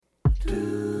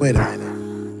Wait a minute.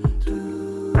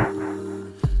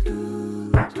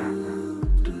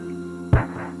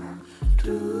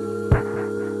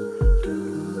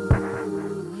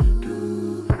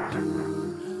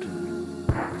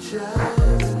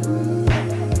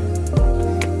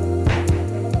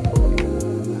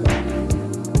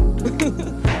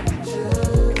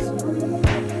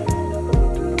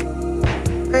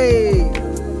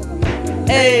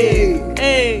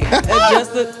 Hey.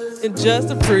 Just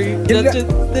a free. Get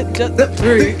it Just a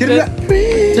free. Get it up.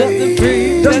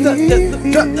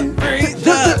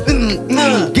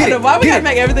 Get it. Why we Get gotta it.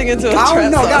 make everything into a I trap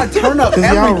don't know. song? Gotta turn up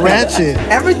Because y'all everything. ratchet.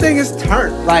 Everything is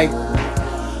turned. Like,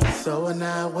 So when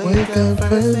I wake up,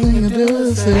 first thing you do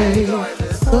is say,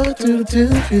 "Fuck to the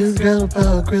tooth, you got a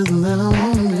power crystal that I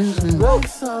want to mention." oh,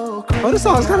 this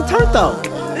song is kind of turned though.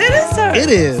 It is turned. It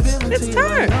is. It's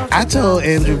turned. I told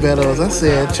Andrew Beddoes, I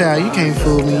said, "Child, you can't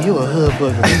fool me. You a hood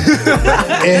booger."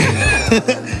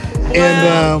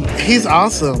 and he's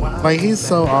awesome. Like, he's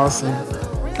so awesome.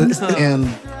 And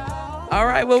All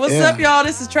right. Well, what's Yeah. up, y'all?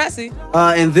 This is Tressie,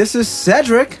 And this is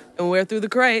Cedric, and we're through the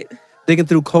crate. digging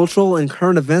through cultural and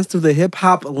current events through the hip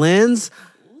hop lens.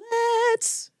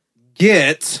 Let's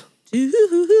Get do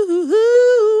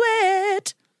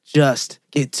it. just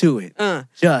get to it.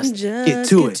 Just get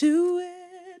to it.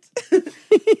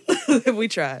 it. We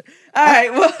tried. All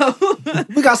right. Well,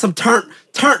 We got some turnt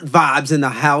vibes in the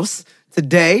house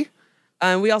today.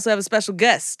 we also have a special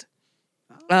guest.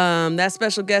 That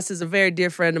special guest is a very dear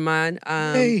friend of mine.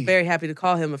 Hey. Very happy to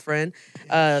call him a friend.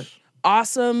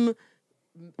 Awesome,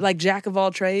 like jack of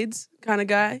all trades kind of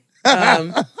guy.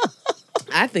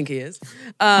 I think he is.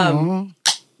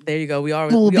 There you go. We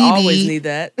always need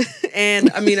that.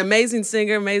 And I mean, amazing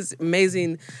singer,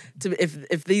 amazing.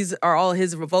 If these are all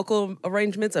his vocal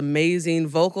arrangements, amazing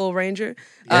vocal arranger.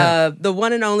 Yeah. The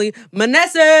one and only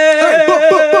Manesse.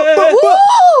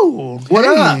 What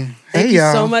up? Hey, Thank you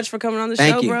y'all. so much for coming on the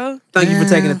Thank show, you. bro. Thank you for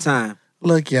taking Yeah. the time.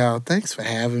 Look, y'all, thanks for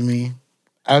having me.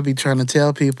 I'll be trying to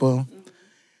tell people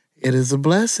it is a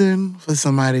blessing for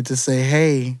somebody to say,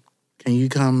 "Hey, can you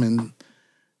come and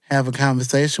have a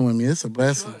conversation with me?" It's a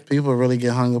blessing. People really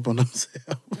get hung up on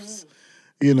themselves.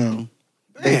 You know,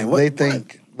 Man, what-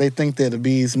 they think they're the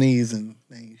bee's knees and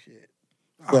they ain't shit.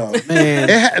 So Man. it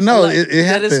That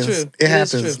happens. is true. It It is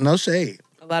happens. true. No shade.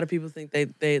 A lot of people think they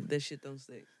shit don't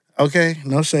stick. Okay,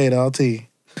 no shade. All tea.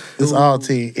 It's all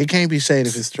tea. It can't be shade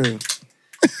if it's true.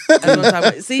 That's what I'm talking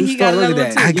about. See, he got Look at another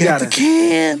one that. too. I You got gotta- the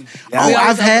can. Yeah. Oh, We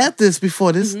always I've had this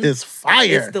before. This is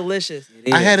fire. It's delicious.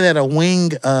 It I is. had it at a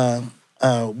wing.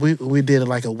 We did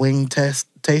like a wing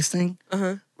tasting,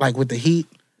 like with the heat.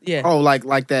 Yeah. Oh, like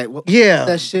that. Yeah.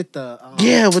 That shit. The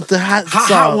Yeah, with the hot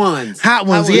Hot ones. Hot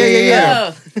ones. Hot Yeah, ones.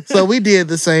 yeah. Yeah. So we did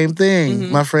the same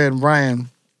thing. My friend Brian,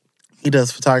 he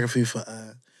does photography for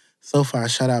So Far.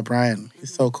 Shout out Brian.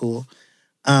 He's so cool.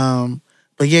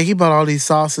 But yeah, he bought all these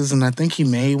sauces, and I think he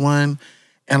made one.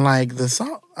 And like the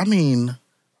sauce, I mean,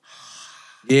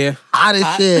 Yeah. hot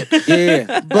as shit.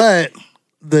 Yeah. But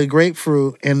the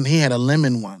grapefruit, and he had a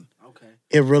lemon one. Okay.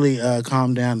 It really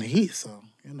calmed down the heat. So,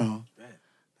 you know,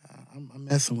 I'm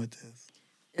messing with this.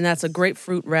 And that's a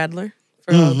grapefruit radler.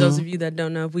 For those of you that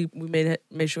don't know, we made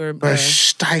sure. But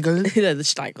Steigel, Yeah, the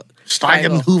Steigel.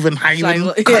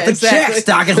 Steigenhuvenhagen. Yeah, Cut the check, exactly.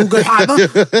 Stocking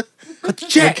Hoogenheimer. Cut the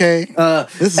check. Okay.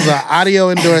 This is an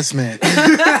audio endorsement.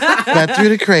 Got Through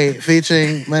the Crate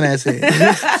featuring Manesse.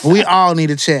 We all need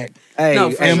a check. Hey,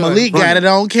 No, for hey, And sure. Malik got it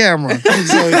on camera.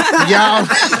 So y'all,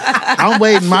 I'm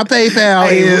waiting. My PayPal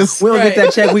Hey, is. we don't Right. get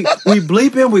that check. We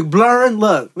bleeping, we blurring.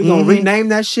 Look, we gonna rename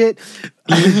that shit.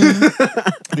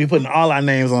 We putting all our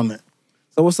names on it.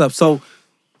 So what's up? So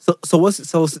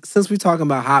since we talking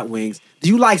about hot wings, do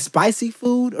you like spicy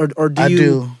food or do I you?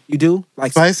 do. You do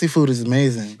like Spicy food is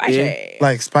amazing. Spicy.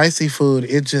 Like spicy food,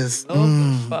 it just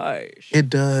it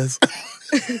does.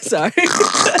 Sorry.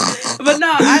 But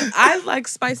no, I like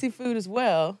spicy food as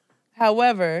well.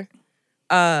 However,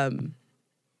 I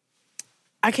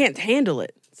can't handle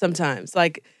it sometimes.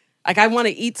 Like I want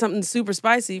to eat something super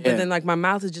spicy, but Yeah. then like my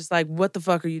mouth is just like, what the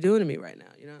fuck are you doing to me right now?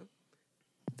 You know?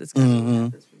 That's kind of what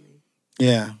happens for me.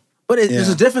 Yeah. But there's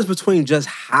Yeah. a difference between just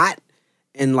hot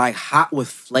and like hot with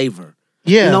flavor.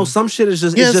 Yeah. You know, some shit is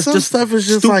just Yeah, it's some just stuff is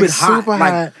just stupid like super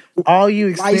hot. All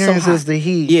you why you so experience is hot? the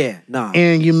heat. Yeah, no.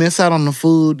 And you miss out on the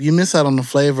food. You miss out on the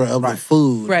flavor of the Right.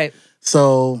 food. Right.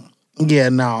 So yeah,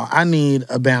 no, I need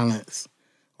a balance.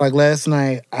 Like last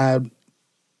night, I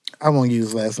won't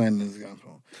use last night as an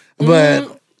example,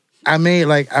 but I made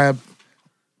I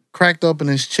cracked open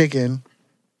this chicken,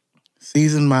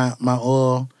 seasoned my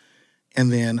oil,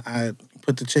 and then I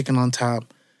put the chicken on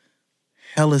top.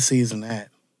 Hella seasoned that,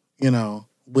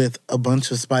 with a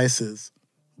bunch of spices,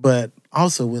 but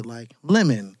also with like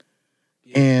lemon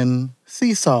and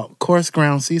sea salt, coarse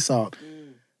ground sea salt,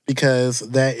 because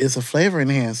that is a flavor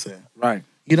enhancer. Right.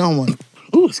 You don't want.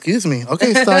 Ooh, excuse me.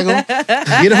 Okay,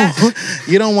 Steigle.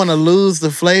 You don't want to lose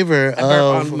the flavor burp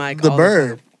of on mic the all the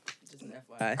burp. Just an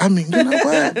FYI. I mean, you know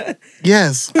what?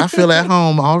 Yes, I feel at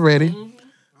home already.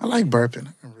 I like burping.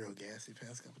 I'm real gassy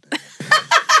past couple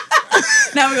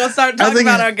days. Now we're gonna start talking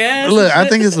about our guests. Look, I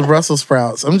think it's the Brussels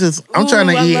sprouts. I'm trying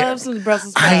to eat. I love some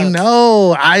Brussels sprouts. I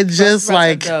know. I just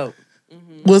Brussels sprouts are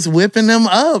dope. was whipping them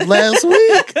up last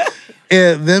week.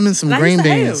 Yeah, them and some And I green used to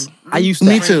hate beans. 'em. I used to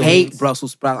Me too. hate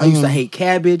Brussels sprouts. I used to hate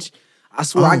cabbage. I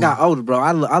swear I got older, bro.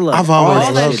 I love I've all always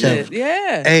All that that loved shit. shit.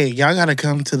 Yeah. Hey, y'all gotta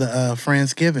come to the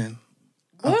Friendsgiving.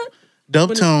 What?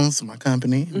 Dope Tones, my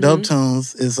company. Dope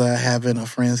Tones is having a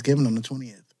Friendsgiving on the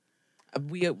 20th.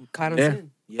 We kind of Yeah.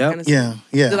 sin. Yep. Kinda sin. Yeah,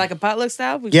 yeah. Is it like a potluck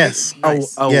style? We Yes.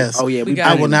 Nice. Yes. Oh yeah. We We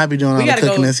got I will not be doing all We the gotta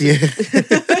cooking go- this year.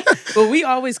 Well, we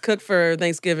always cook for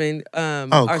Thanksgiving cool.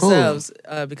 ourselves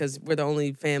because we're the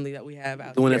only family that we have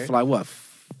out doing here. it for like what?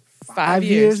 5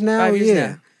 years now? 5 years Yeah.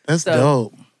 now. That's So-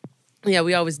 dope. Yeah,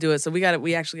 we always do it. So we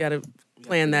actually got to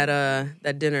plan that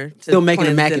dinner. To Still making the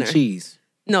plan mac and dinner. cheese.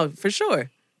 No, for sure.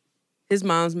 His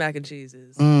mom's mac and cheese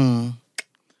is. Mm.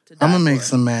 to die I'm gonna make for.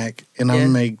 some mac and I'm Yeah.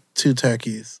 gonna make 2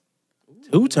 turkeys.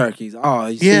 2 turkeys. Oh,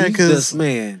 you Yeah, see, 'cause- this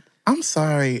man. I'm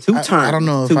sorry. 2 I don't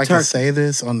know if turkeys. 2 I can turkeys. say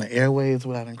this on the airwaves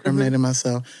without incriminating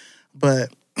myself, but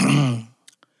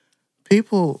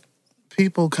people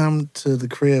come to the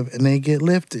crib and they get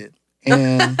lifted.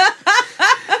 And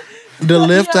the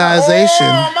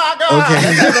liftization.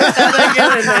 Okay.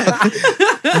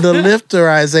 The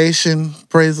lifterization,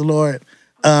 praise the Lord.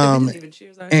 Even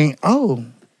cheers, all right?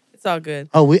 And It's all good.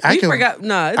 I We can forgot.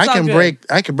 No, it's I all can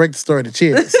good. break the story to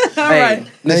cheers. All Hey, right.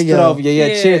 There let's you get go. over. Yeah,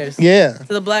 Cheers. cheers. Yeah.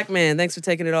 To the black man, thanks for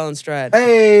taking it all in stride.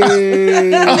 Hey.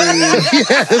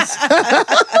 Yes.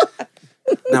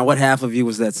 Now, what half of you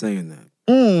was that saying that?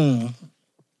 Mm.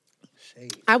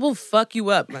 I will fuck you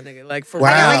up, my nigga. Like for Wow.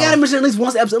 real. I gotta mention at least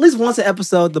once an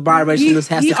episode. The biracial list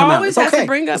has he to come out. always It's has okay. to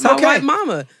bring up It's my okay. white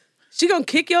mama. She gonna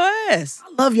kick your ass.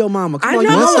 I love your mama. Come I on, you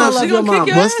know. know I What's love She your gonna kick mama.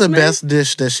 your What's the ass, man. best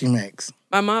dish that she makes?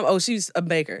 My mom, she's a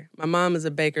baker. My mom is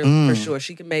a baker Mm. for sure.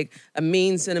 She can make a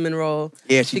mean cinnamon roll.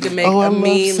 Yeah, She can. can make Oh, I a love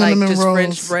mean like cinnamon just French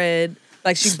rolls. bread.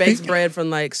 Like she bakes bread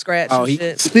from like scratch Oh, and he-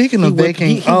 shit. Speaking of baking,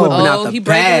 He whipping out Oh, the he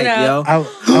breaking bag, it out. yo.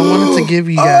 I wanted to give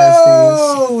you guys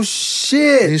Oh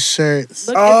shit! these shirts.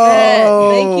 Look at that.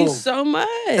 Thank you Oh. so much.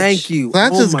 Thank you. So I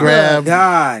just my grabbed-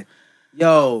 God,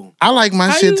 yo. I like my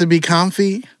How shit you- to be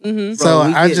comfy, Mm-hmm. so Bro,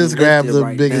 we I getting just grabbed lifted the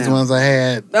right biggest now. ones I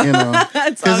had. You know,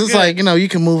 It's because all it's good. like you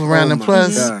can move around, Oh and my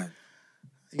plus God.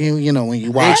 you know when you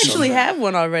I watch actually them. have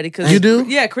one already. Cause You do?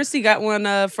 Yeah, Christy got one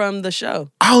from the show.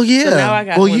 Oh yeah. now I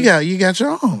got well, one. you got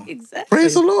your own. Exactly.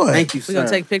 Praise the Lord. Thank you, We're sir. gonna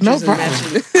take No pictures and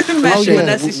problem. matching yeah.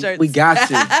 Vanessa shirts. We got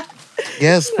you.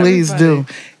 Yes, That'd be please funny. do.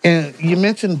 And you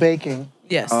mentioned baking,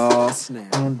 Yes. Oh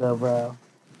snap! and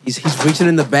He's reaching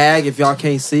in the bag. If y'all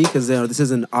can't see, because this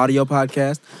is an audio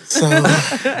podcast.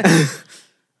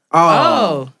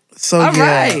 oh. So All yeah.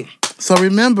 right. So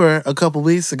remember a couple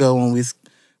weeks ago when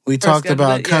we talked scheduled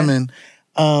about it, yeah. coming,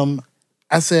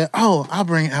 I said, "Oh, I'll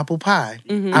bring apple pie."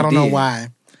 Mm-hmm. I don't know did. why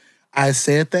I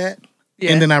said that,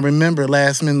 Yeah. and then I remembered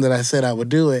last minute that I said I would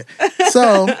do it.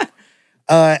 So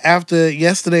after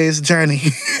yesterday's journey,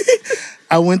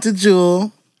 I went to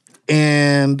Jewel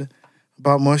and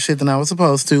bought more shit than I was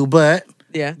supposed to, but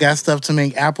Yeah. got stuff to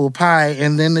make apple pie,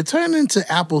 and then it turned into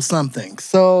apple something.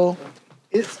 So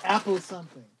it's apple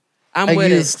something. I'm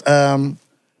with it.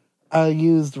 I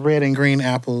used red and green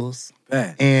apples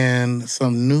Bad. and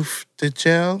some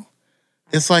Neufchtel.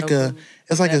 It's like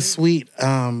a sweet,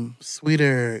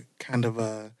 sweeter kind of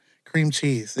a cream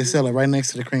cheese. They sell it right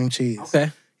next to the cream cheese.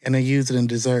 Okay. And they use it in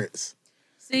desserts.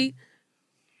 See,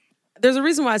 there's a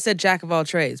reason why I said jack of all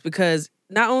trades, because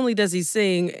not only does he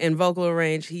sing and vocal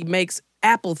arrange, he makes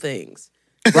apple things.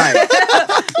 Right.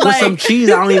 With Like- some cheese,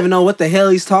 I don't even know what the hell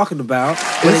he's talking about.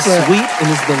 But it's It's a- sweet and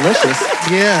it's delicious.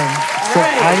 Yeah. So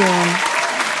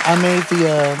Right. I made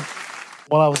the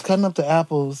while I was cutting up the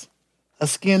apples, I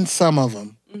skinned some of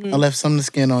them. I left some of the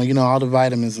skin on. All the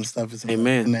vitamins and stuff is in,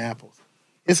 Amen. in the apples.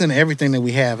 It's in everything that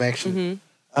we have actually.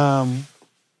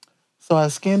 So I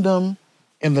skinned them.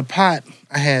 In the pot,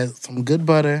 I had some good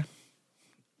butter.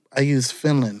 I used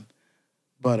Finland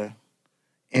butter.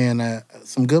 And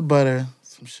some good butter,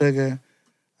 some sugar,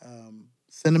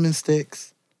 cinnamon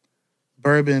sticks,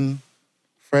 bourbon,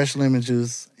 fresh lemon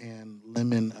juice, and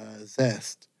lemon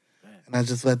zest. And I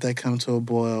just let that come to a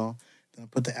boil. Then I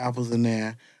put the apples in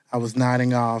there. I was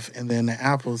nodding off, and then the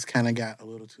apples kind of got a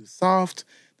little too soft.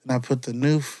 and I put the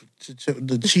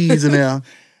the cheese in there,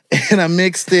 and I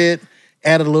mixed it.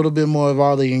 Added a little bit more of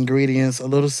all the ingredients, a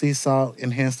little sea salt,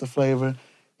 enhanced the flavor,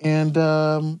 and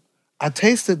I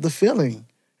tasted the filling,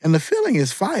 and the filling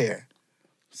is fire.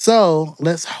 So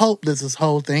let's hope this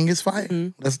whole thing is fire.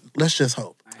 Let's just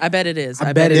hope. I bet it is.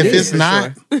 I bet it If is, it's for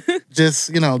not, sure.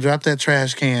 just drop that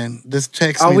trash can. Just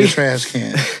text Oh, me we- the trash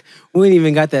can. We ain't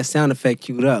even got that sound effect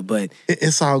queued up, but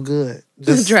It's all good.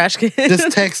 Just Trash can.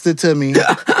 just text it to me,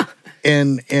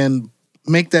 and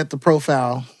make that the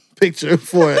profile picture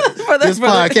for this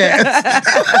podcast.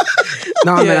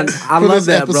 no, man, I For love this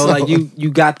that, bro. Like episode.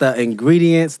 you got the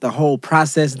ingredients, the whole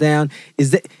process down.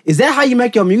 Is that how you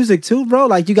make your music too, bro?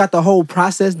 Like you got the whole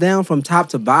process down from top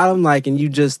to bottom, like, and you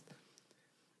just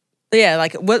Yeah,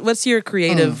 like what's your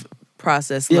creative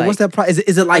process like? what's that?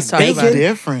 Is it like Let's talk about bacon? it.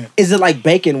 Different. Is it like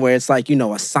bacon where it's like,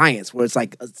 a science where it's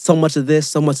like so much of this,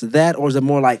 so much of that? Or is it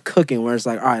more like cooking where it's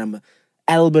like, all right, I'm going to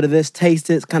add a little bit of this,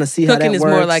 taste it, kind of see how that Cooking works?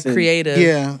 is more like and- creative.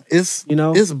 Yeah, it's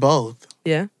it's both.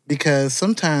 Yeah. Because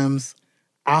sometimes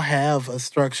I'll have a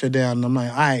structure down and I'm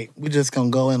like, all right, we're just gonna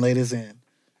go and lay this in.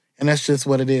 And that's just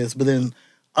what it is. But then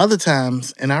other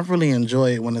times, and I really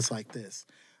enjoy it when it's like this,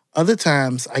 other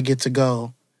times I get to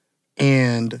go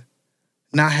and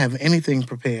not have anything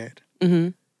prepared. Mm-hmm.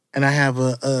 And I have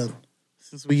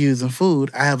since we're using food,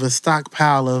 I have a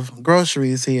stockpile of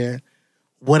groceries here.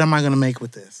 What am I gonna make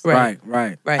with this? Right.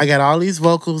 I got all these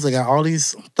vocals, I got all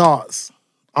these thoughts,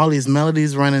 all these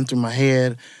melodies running through my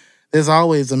head. There's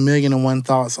always 1,000,001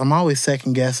 thoughts. I'm always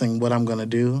second guessing what I'm gonna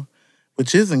do,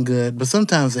 which isn't good, but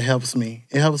sometimes it helps me.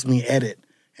 It helps me edit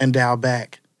and dial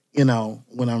back,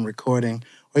 when I'm recording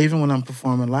or even when I'm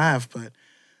performing live.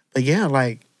 But yeah,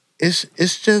 like it's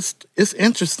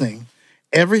interesting.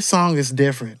 Every song is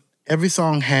different. Every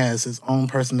song has its own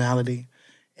personality.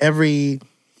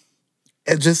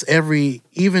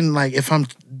 Even like if I'm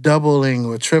doubling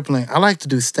or tripling, I like to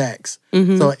do stacks.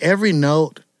 So every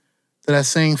note that I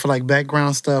sing for like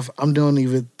background stuff, I'm doing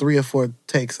even 3 or 4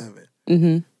 takes of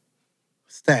it.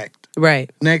 Stacked. Right.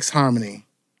 Next harmony,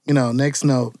 next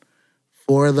note,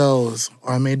 4 of those,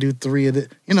 or I may do 3 of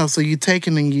it. So you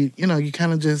taking and you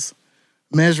kind of just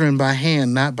measuring by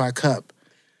hand, not by cup.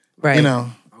 Right.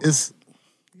 It's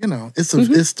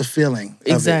it's the feeling. Of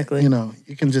Exactly. it.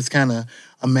 You can just kind of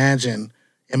imagine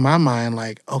in my mind,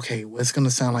 like, okay, well, it's gonna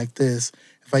sound like this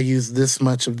if I use this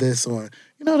much of this, or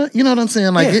you know what I'm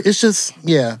saying? Like Yeah. it's just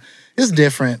it's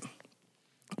different.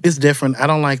 It's different. I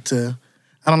don't like to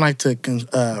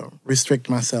restrict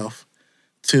myself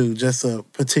to just a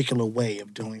particular way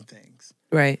of doing things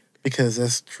Right. because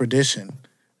that's tradition.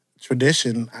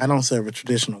 Tradition. I don't serve a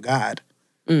traditional God.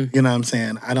 Mm. You know what I'm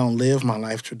saying? I don't live my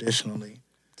life traditionally.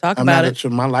 Talk I'm about not it.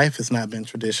 my life has not been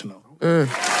traditional. Mm.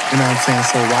 You know what I'm saying?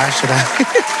 So why should I?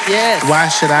 Yes. Why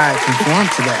should I conform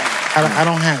to that? I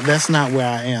don't have. That's not where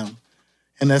I am,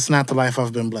 and that's not the life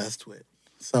I've been blessed with.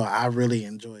 So I really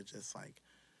enjoy just like,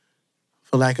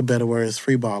 for lack of better words,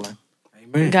 free balling.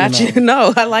 Amen. Got you.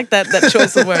 No, I like that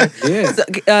choice of word. Yeah.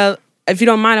 So, if you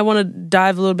don't mind, I want to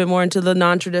dive a little bit more into the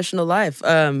non-traditional life.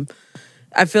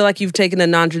 I feel like you've taken a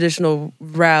non-traditional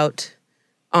route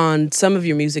on some of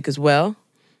your music as well.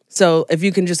 So if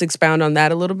you can just expound on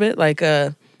that a little bit, like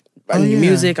on your yeah.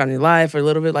 music, on your life, or a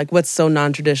little bit, like what's so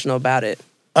non-traditional about it?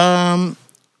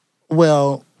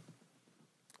 Well,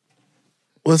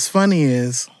 what's funny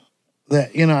is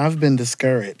that I've been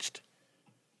discouraged,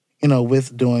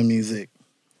 with doing music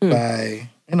by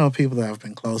people that I've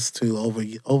been close to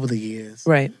over the years.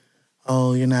 Right.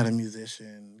 Oh, you're not a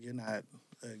musician. You're not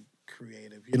a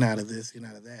creative. You're not a this. You're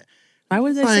not a that. Why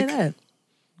would they say Like- that?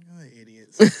 You're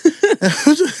idiots.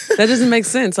 That doesn't make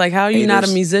sense. Like, how are you not a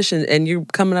Haters. musician and you're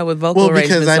coming up with vocal Well,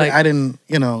 because arrangements? I didn't,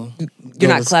 you're go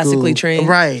not to classically school. trained?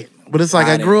 Right. But it's like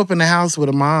Got I it. grew up in a house with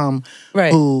a mom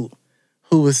Right. who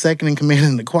was second in command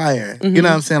in the choir. You know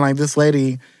what I'm saying? Like this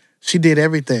lady, she did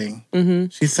everything.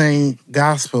 She sang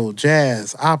gospel,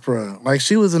 jazz, opera. Like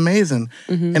she was amazing.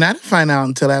 And I didn't find out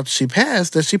until after she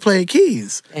passed that she played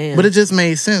keys. Damn. But it just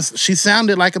made sense. She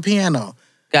sounded like a piano.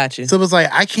 Got you. So it was like,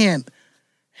 I can't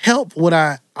help what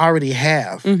I already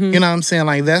have. You know what I'm saying?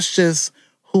 Like, that's just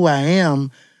who I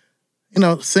am.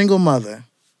 Single mother,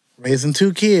 raising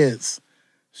 2 kids.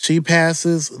 She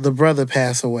passes, the brother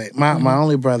passed away. My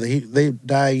only brother, they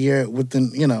die a year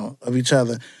within, of each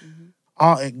other.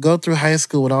 Go through high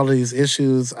school with all of these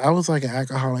issues. I was like an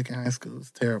alcoholic in high school. It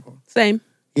was terrible. Same.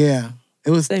 Yeah. It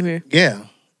was. Same here. Yeah.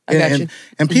 I got and, you.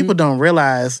 And people don't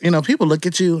realize, people look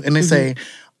at you and they say,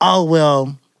 oh,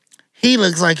 well, he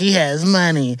looks like he has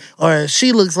money, or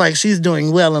she looks like she's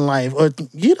doing well in life, or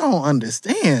you don't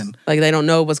understand. Like they don't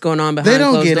know what's going on behind They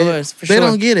don't closed get doors. it. For They sure.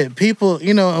 don't get it. People,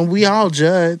 and we all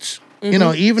judge.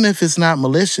 Even if it's not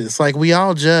malicious, like we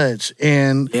all judge,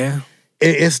 and Yeah.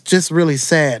 it's just really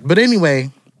sad. But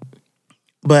anyway,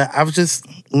 I've just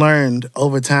learned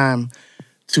over time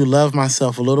to love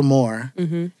myself a little more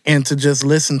and to just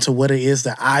listen to what it is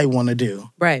that I want to do.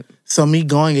 Right. So me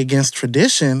going against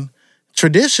tradition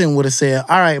would have said,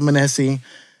 all right, Manessi,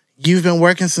 you've been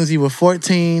working since you were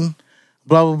 14,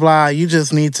 blah, blah, blah. You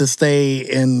just need to stay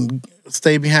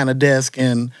behind a desk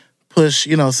and push,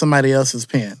 somebody else's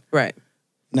pen. Right.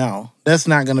 No, that's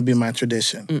not going to be my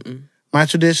tradition. My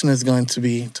tradition is going to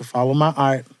be to follow my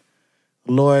art.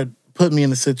 Lord put me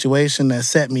in a situation that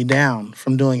set me down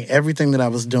from doing everything that I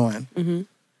was doing.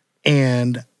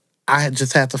 And I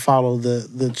just had to follow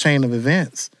the chain of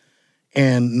events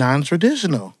and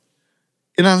non-traditional.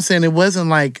 You know what I'm saying? It wasn't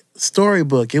like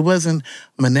storybook. It wasn't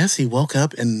Manessi woke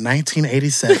up in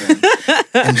 1987.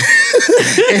 and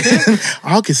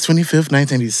August 25th,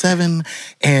 1987.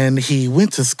 And he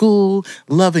went to school,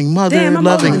 loving mother, Damn, I'm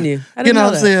loving. older than you. I You didn't know know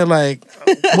what I'm saying? Like,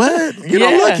 what? You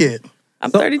don't Yeah. look it.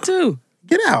 I'm 32.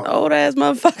 Get out. Old ass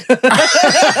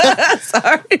motherfucker.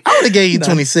 Sorry. I would have gave you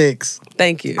 26.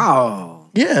 Thank you. Oh.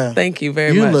 Yeah. Thank you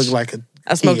very You much. look like a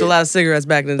I smoked kid. a lot of cigarettes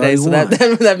back in the day, so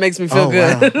 31. that makes me feel Oh,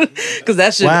 good. wow. Because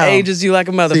that shit Wow. ages you like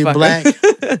a See, motherfucker. black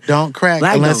don't crack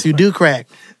Black unless don't you do crack.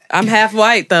 I'm half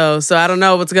white though, so I don't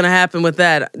know what's gonna happen with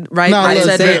that. Right, No, right,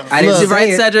 look, Cedric? I didn't say right,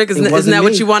 it. Cedric? It Isn't wasn't that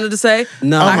what me. you wanted to say?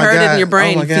 No. I Oh my heard it God. in your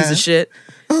brain, Oh my you piece God. of shit.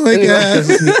 Oh my God. This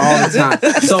is me all the time.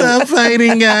 So Stop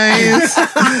fighting, guys.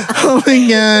 Oh my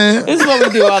God. This is what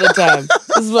we do all the time.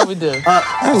 This is what we do.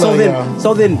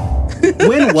 so then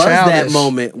when was that Childish.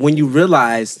 moment when you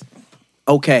realized,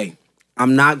 okay,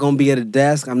 I'm not gonna be at a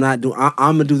desk. I'm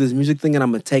gonna do this music thing and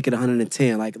I'm gonna take it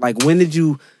 110. Like when did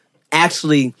you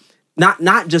actually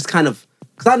not just kind of,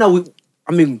 because I know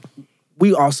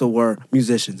we also were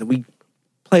musicians and we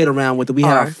played around with it. We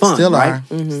had our fun, Still right?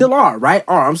 are. Still are, right?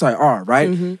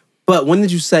 Right? But when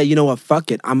did you say, you know what, fuck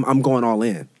it, I'm going all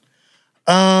in?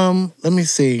 Let me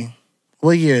see.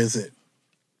 What year is it?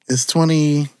 It's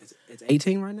It's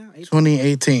 18 right now? 18?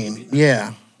 2018.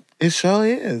 Yeah. It sure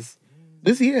is.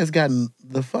 This year has gotten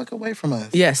the fuck away from us.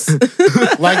 Yes.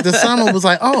 Like the summer was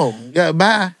like, oh, yeah,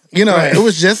 bye. Right. It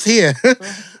was just here.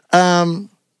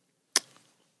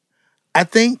 I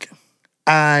think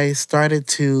I started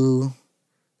to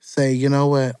say, you know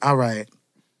what? All right,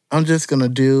 I'm just gonna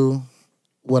do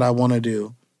what I want to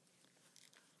do.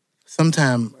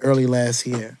 Sometime early last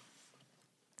year.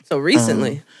 So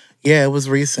recently. Yeah, it was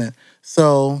recent.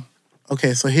 So,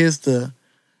 okay, so here's the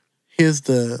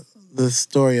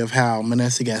story of how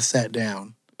Manessi got sat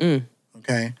down.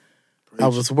 Okay, I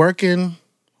was working.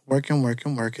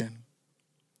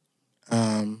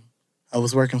 I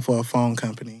was working for a phone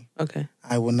company. Okay.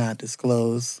 I will not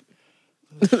disclose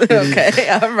Okay.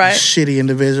 All right. shitty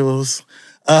individuals.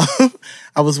 I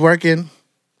was working.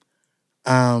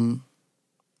 I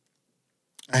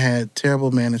had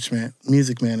terrible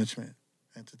music management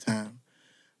at the time.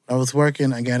 I was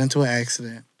working. I got into an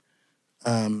accident.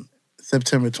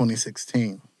 September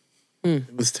 2016.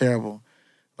 It was terrible.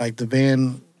 Like the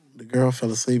girl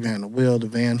fell asleep behind the wheel. The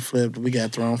van flipped. We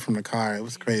got thrown from the car. It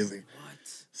was crazy.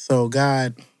 So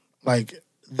God, like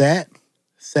that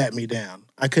sat me down.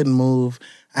 I couldn't move.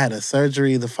 I had a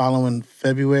surgery the following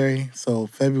February. So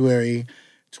February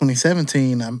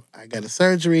 2017, I got a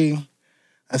surgery.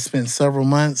 I spent several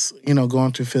months,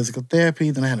 going through physical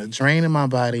therapy. Then I had a drain in my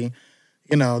body,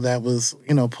 that was,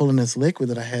 pulling this liquid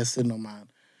that I had sitting on my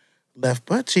left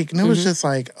butt cheek. And it was just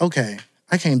like, okay,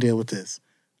 I can't deal with this.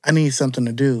 I need something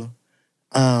to do.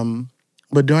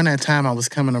 But during that time, I was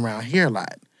coming around here a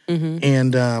lot.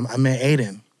 And I met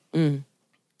Aiden.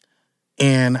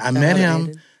 And I met him.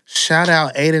 Aiden. Shout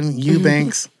out Aiden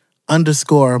Eubanks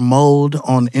 _mold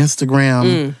on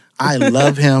Instagram. I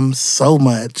love him so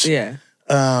much. Yeah.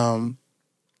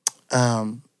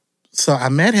 So I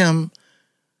met him,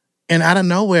 and out of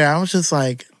nowhere, I was just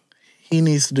like, he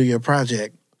needs to do your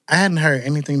project. I hadn't heard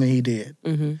anything that he did.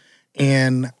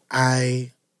 And the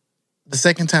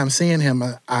second time seeing him,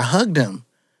 I hugged him.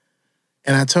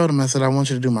 And I told him, I said, I want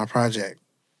you to do my project.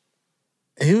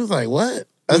 And he was like, what?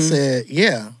 I said,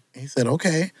 yeah. He said,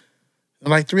 okay. And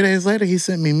like 3 days later, he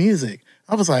sent me music.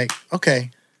 I was like, okay.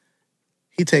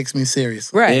 He takes me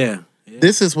seriously. Right. Yeah.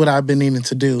 This is what I've been needing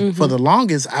to do. For the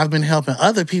longest, I've been helping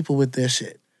other people with their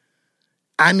shit.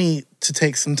 I need to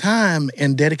take some time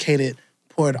and dedicate it,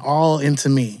 pour it all into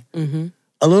me.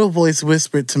 A little voice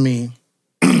whispered to me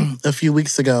a few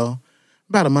weeks ago,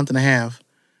 about a month and a half,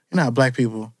 you know how black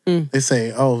people, they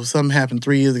say, oh, something happened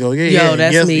 3 years ago. Yeah,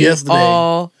 that's me yesterday.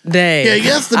 all day. Yeah,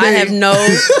 yesterday. I have no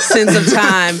sense of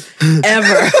time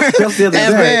ever. Just the other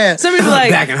Ever. day. Somebody's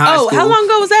like, Back in high oh, school. how long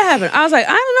ago was that happening? I was like,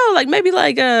 I don't know, like maybe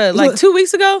like 2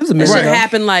 weeks ago. was a This minute shit ago.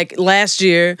 happened like last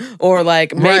year or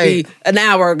like maybe an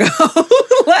hour ago.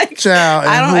 Like, Child,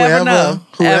 and I don't ever know.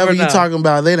 whoever Ever you know. talking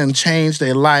about, they done changed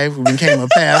their life, became a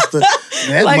pastor.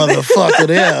 That Like- motherfucker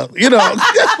there. You know,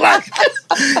 like,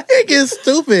 it gets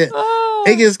stupid. Oh.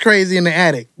 It gets crazy in the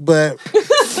attic. But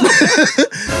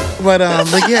but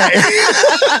yeah.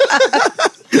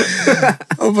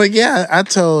 But yeah, I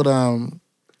told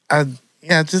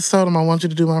I just told him I want you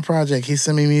to do my project. He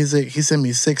sent me music. He sent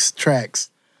me 6 tracks.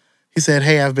 He said,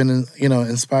 hey, I've been,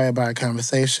 inspired by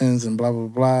conversations and blah, blah,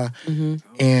 blah.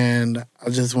 And I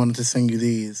just wanted to sing you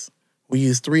these. We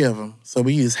used 3 of them. So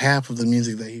we used half of the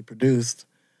music that he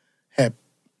had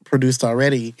produced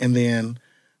already. And then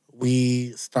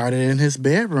we started in his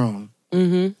bedroom.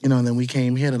 And then we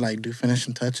came here to like do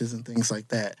finishing touches and things like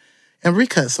that. And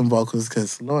recut some vocals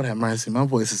because, Lord have mercy, my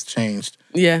voice has changed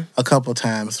yeah. a couple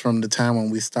times from the time when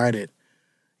we started,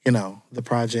 the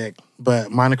project.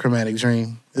 But Monochromatic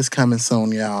Dream is coming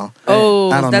soon, y'all. Oh,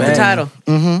 I is don't that the know. title?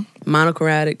 Mm-hmm.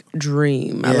 Monochromatic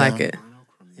Dream. I Yeah. like it.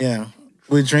 Yeah.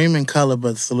 We dream in color,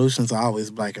 but the solutions are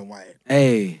always black and white.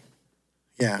 Hey.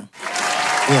 Yeah.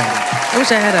 Yeah. I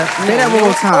wish I had Say that one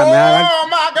more time, man.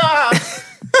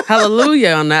 a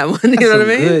hallelujah on that one. You know what I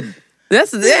mean? Good.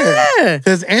 That's yeah.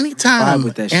 Because Vibe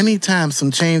with that shit. anytime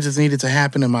some changes needed to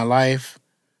happen in my life,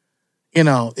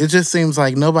 it just seems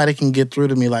like nobody can get through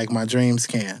to me like my dreams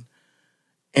can.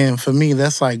 And for me,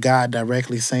 that's like God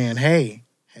directly saying, hey,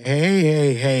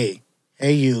 you,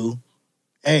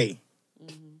 hey,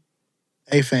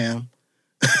 hey, fam,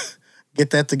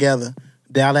 get that together,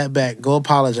 dial that back, go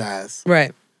apologize.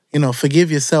 Right. Forgive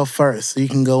yourself first so you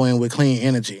can go in with clean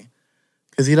energy.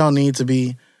 Because you don't need to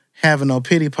be having no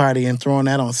pity party and throwing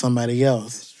that on somebody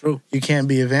else. It's true. You can't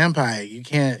be a vampire. You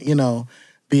can't,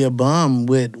 be a bum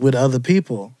with other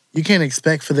people. You can't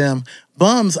expect for them.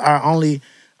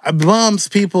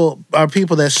 People are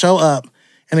people that show up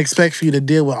and expect for you to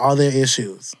deal with all their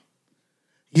issues.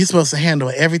 You're supposed to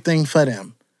handle everything for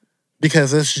them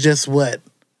because it's just what,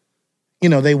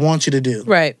 they want you to do.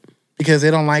 Right. Because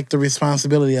they don't like the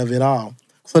responsibility of it all.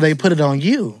 So they put it on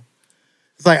you.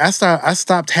 It's like I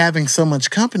stopped having so much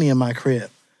company in my crib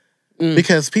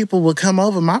because people would come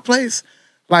over my place,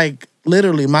 like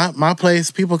literally my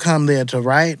place. People come there to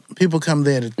write. People come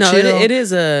there to No, chill. it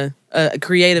is a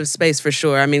creative space for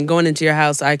sure. I mean, going into your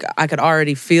house, I could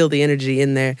already feel the energy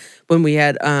in there when we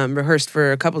had rehearsed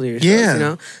for a couple of years. Yeah.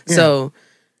 Yeah. Yeah. So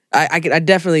I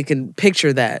definitely can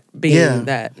picture that being Yeah.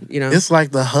 that. It's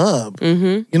like the hub.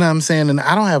 Mm-hmm. You know what I'm saying? And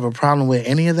I don't have a problem with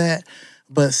any of that.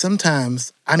 But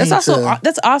sometimes I need That's also to.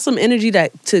 that's awesome energy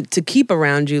that to keep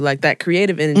around you, like that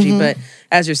creative energy. But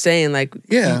as you're saying, like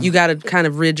Yeah. you got to kind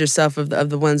of rid yourself of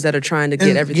the ones that are trying to get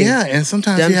And, everything. yeah, and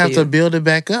sometimes done you for have to you. build it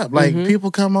back up. Like people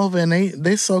come over and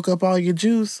they soak up all your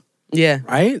juice. Yeah.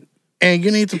 Right? And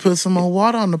you need to put some more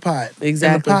water on the pot.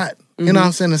 Exactly. In the pot. You know what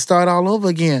I'm saying? And start all over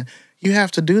again. You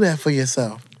have to do that for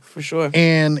yourself. For sure.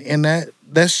 And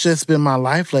that's just been my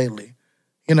life lately.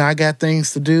 I got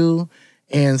things to do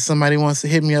and somebody wants to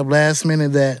hit me up last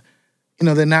minute that,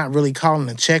 they're not really calling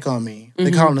to check on me. They're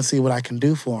calling to see what I can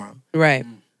do for them. Right.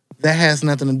 That has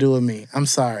nothing to do with me. I'm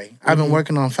sorry. I've been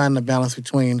working on finding a balance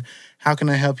between how can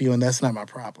I help you and that's not my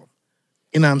problem.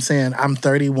 You know what I'm saying? I'm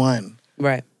 31.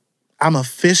 Right. I'm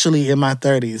officially in my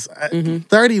 30s.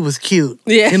 30 was cute.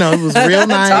 Yeah. It was real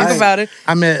nice. Talk about it.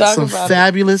 I met Talk some about it.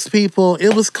 fabulous people.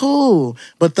 It was cool.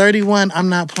 But 31, I'm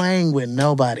not playing with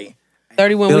nobody.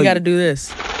 31, feel we you. got to do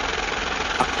this.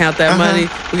 Count that money.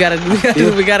 We gotta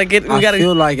I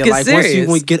feel like it. get Like serious.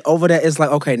 once you get over that, it's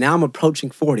like, okay, now I'm approaching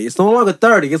 40. It's no longer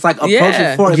 30. It's like approaching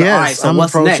Yeah. 40. It's like, all right, Yes, so I'm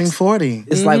what's approaching next? 40.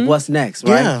 It's like, what's next,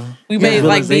 right? Yeah. we may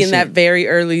like be in that Realization. very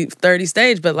early 30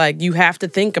 stage, but like you have to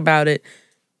think about it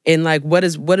in like what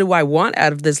do I want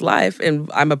out of this life?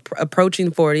 And I'm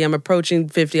approaching 40, I'm approaching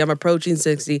 50, I'm approaching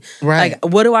 60. Right. Like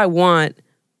what do I want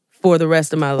for the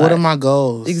rest of my life? What are my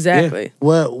goals? Exactly.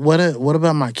 What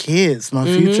about my kids, my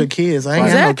future kids? I ain't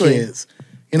Exactly. got no kids.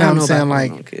 You know what I'm saying?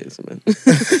 Like Like, kids, man. We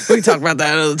can talk about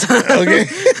that another time. okay.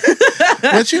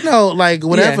 But like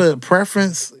whatever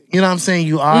preference, you know what I'm saying,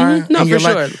 you are. No, in for your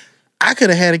sure. life. I could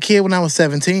have had a kid when I was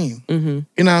 17. You know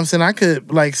what I'm saying? I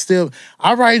could like still,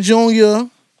 all right, Junior.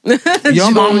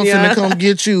 Your mama Junior. finna come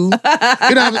get you.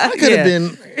 I could have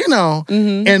Yeah.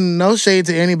 been, and no shade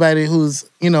to anybody whose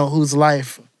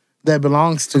life that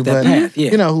belongs to, That but path,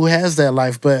 yeah. who has that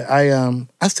life. But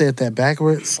I said that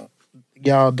backwards.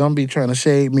 y'all don't be trying to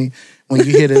shade me when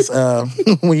you hear this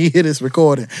when you hear this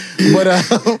recording.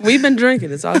 But We've been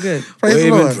drinking. It's all good. praise the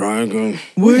Lord. drinking.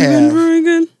 We've been have.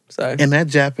 drinking. Sorry. And that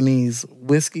Japanese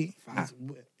whiskey.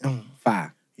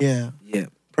 Five. Yeah. Yeah.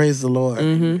 Praise the Lord.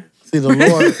 Mm-hmm. See, the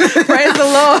Lord, Praise the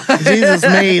Lord. Jesus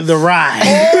made the rye.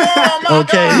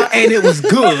 Okay. And it was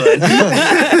good.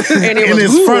 And it In was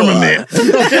his good. firmament.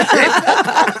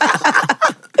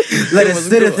 Let it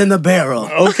sitteth in the barrel.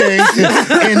 Okay.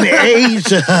 In the age,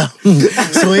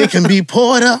 so it can be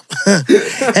poured up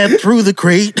and through the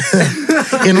crate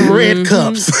in red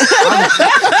cups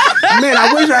Man,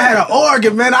 I wish I had an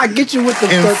organ, man. I'd get you with the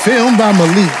and filmed by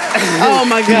Malik. Oh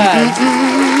my God.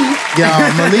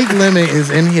 Y'all, Malik Lemon is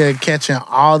in here catching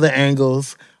all the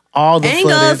angles, all the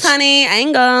Angles, footage. honey.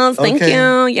 Angles. Thank Okay.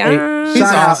 you. Yeah. He's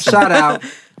awesome.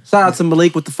 Shout out to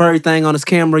Malik with the furry thing on his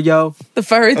camera, yo. The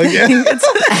furry thing. yeah.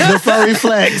 The furry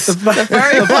flex. The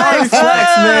furry flex.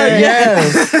 flex, man.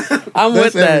 Yes. I'm That's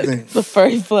with that. everything. The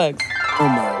furry flex. Oh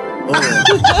my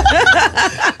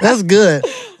Lord. That's good.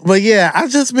 But yeah, I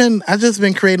just been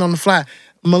creating on the fly.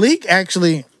 Malik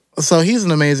actually, so he's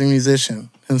an amazing musician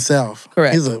himself.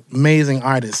 Correct. He's an amazing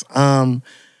artist.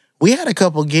 We had a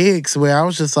couple gigs where I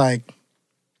was just like,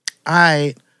 all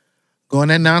right, going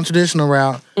that non-traditional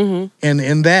route. Mm-hmm. And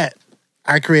in that,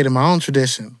 I created my own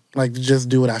tradition, like to just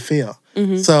do what I feel.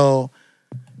 Mm-hmm. So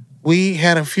we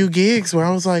had a few gigs where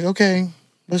I was like, okay,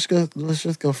 let's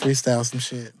just go freestyle some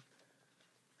shit.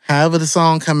 However the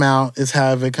song come out is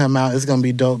however it come out. It's gonna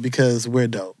be dope because we're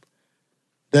dope.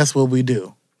 That's what we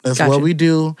do. That's Gotcha. what we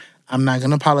do. I'm not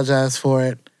gonna apologize for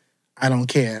it. I don't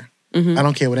care. Mm-hmm. I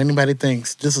don't care what anybody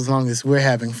thinks, just as long as we're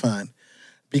having fun.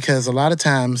 Because a lot of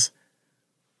times,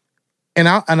 and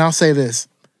I'll say this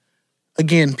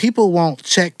again, people won't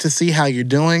check to see how you're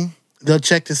doing. They'll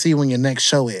check to see when your next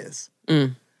show is.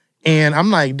 Mm. And I'm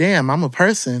like, damn, I'm a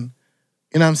person.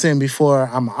 You know what I'm saying? Before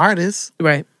I'm an artist.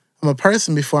 Right. I'm a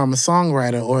person before I'm a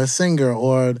songwriter or a singer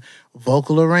or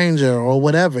vocal arranger or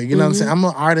whatever. You know what I'm saying? I'm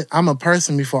an artist. I'm a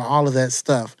person before all of that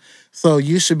stuff. So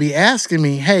you should be asking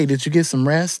me, hey, did you get some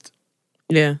rest?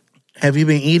 Yeah. Have you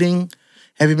been eating?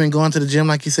 Have you been going to the gym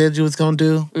like you said you was gonna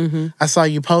do? Mm-hmm. I saw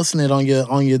you posting it on your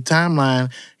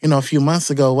timeline, a few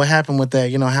months ago. What happened with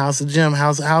that? How's the gym?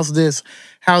 How's this?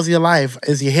 How's your life?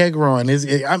 Is your hair growing? Is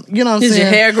what I'm Is saying? your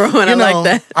hair growing? I like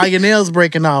that. Are your nails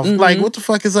breaking off? Like, what the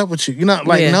fuck is up with you?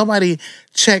 Yeah. Nobody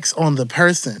checks on the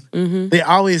person. They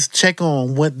always check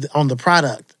on the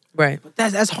product. Right. But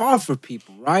that's hard for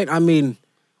people, right? I mean,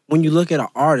 when you look at an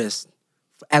artist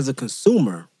as a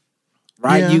consumer,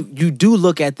 right? Yeah. You do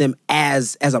look at them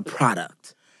as a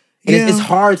product. And Yeah. it's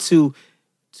hard to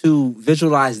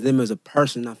visualize them as a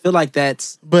person. I feel like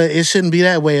that's But it shouldn't be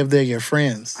that way if they're your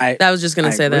friends. I was just gonna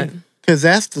I say agree. that. Because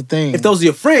that's the thing. if those are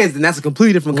your friends, then that's a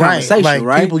completely different conversation, like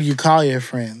right? people you call your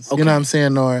friends. Okay. You know what I'm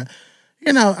saying? Or,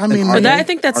 I mean, Are But they? I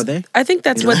think that's Are they? I think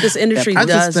that's what this industry I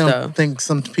does just don't though. think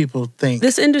some people think.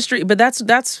 This industry, but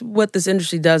that's what this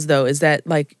industry does though, is that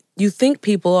like you think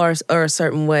people are a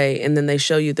certain way and then they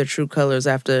show you their true colors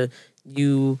after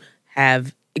you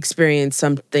have experienced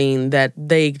something that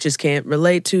they just can't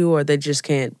relate to or they just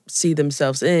can't see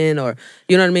themselves in, or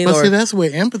you know what I mean? But Or see, that's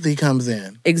where empathy comes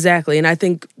in. exactly. And I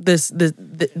think the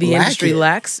industry it.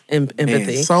 lacks empathy.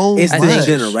 Man, So it's much. this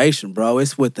generation, bro.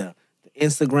 It's with the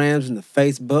Instagrams and the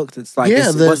Facebooks. It's like,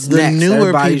 Yeah, what's the next? newer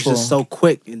Everybody's people. just so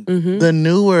quick. And The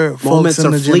newer folks moments in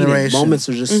are the fleeting. generation. Moments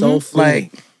are just so fleeting.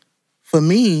 Like, for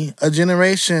me, a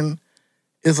generation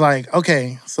is like,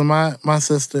 okay, so my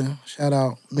sister, shout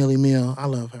out Millie Mill, I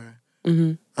love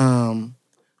her.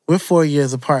 We're 4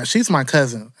 years apart. She's my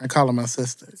cousin. I call her my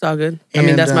sister. It's all good. I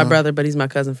mean, that's my And, brother, but he's my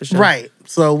cousin for sure. Right.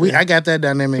 So I got that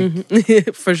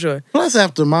dynamic. For sure. Plus,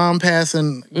 after mom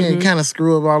passing, it kind of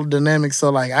screw up all the dynamics. So,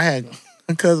 like, I had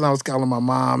a cousin I was calling my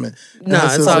mom, and No, her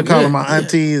it's sister all calling good. my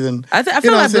aunties. And I feel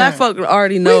you know like what black I'm folk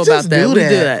already know We about just that. do We do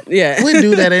that. that. Yeah. We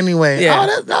do that anyway. Yeah.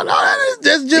 Oh,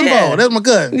 that's Jimbo. Yeah. That's my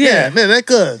cousin. Yeah. Yeah, that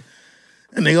cousin.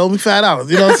 And they owe me $5.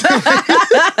 You know what I'm saying?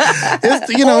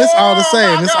 It's all the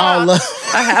same. It's all love.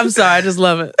 I'm sorry. I just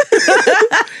love it.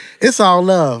 It's all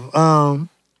love.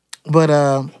 But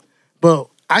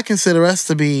I consider us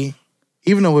to be,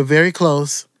 even though we're very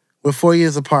close, we're 4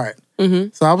 years apart.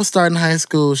 So I was starting high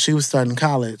school, she was starting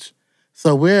college.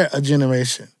 So we're a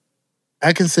generation.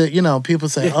 I consider, people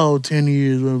say, 10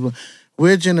 years, blah, blah.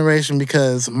 We're a generation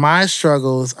because my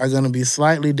struggles are going to be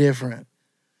slightly different.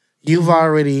 You've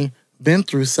already been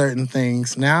through certain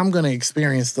things. Now I'm going to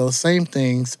experience those same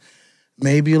things,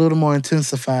 maybe a little more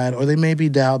intensified, or they may be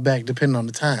dialed back depending on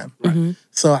the time. Right.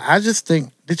 So I just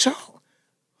think,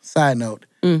 side note,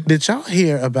 did y'all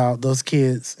hear about those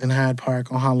kids in Hyde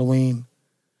Park on Halloween?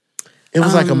 It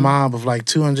was like a mob of like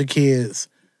 200 kids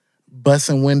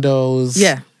busting windows.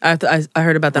 Yeah, I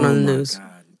heard about that on the news. God.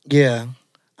 Yeah.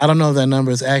 I don't know if that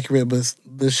number is accurate, but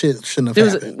the shit shouldn't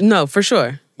have happened. No, for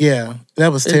sure. Yeah,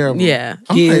 that was terrible. Yeah.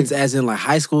 I'm Kids, like, as in like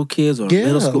high school kids or yeah,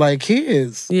 middle school. like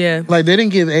kids. Yeah. Like they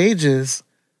didn't give ages.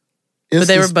 But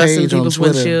they were this busting page on people's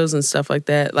Twitter. windshields and stuff like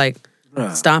that, like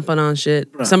Bruh. stomping on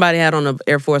shit. Bruh. Somebody had on an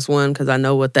Air Force One because I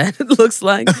know what that looks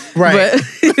like. Right.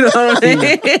 But, you know what I mean?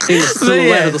 See the But silhouette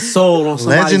yeah. of the soul on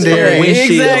somebody's Legendary.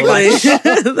 windshield. Like,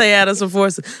 Exactly. They had us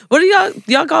enforcing. What do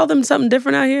y'all call them something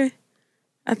different out here?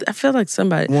 I feel like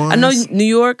somebody. I know Ones? New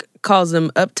York calls them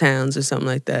uptowns or something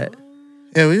like that.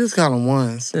 Yeah, we just call them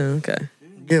ones. Oh, okay.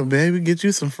 Yeah, baby, get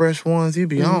you some fresh ones. You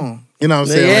be on. You know what I'm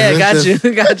saying? Yeah, Like, it's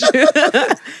got just- you.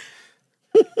 Got you.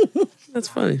 That's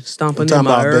funny. Stomping I'm in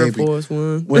my talking about Air baby. Force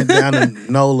One. Went down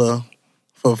to NOLA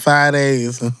for 5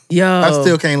 days. Yo. I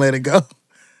still can't let it go.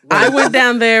 I went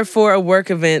down there for a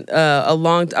work event I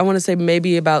want to say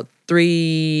maybe about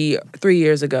three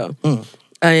years ago.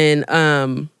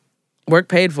 And work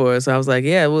paid for it. So I was like,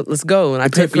 yeah, well, let's go. And I I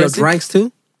paid took for your it. drinks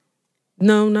too?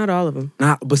 No, not all of them,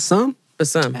 Not, but some? but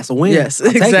some. That's a win. Yes,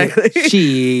 I'll take it. exactly.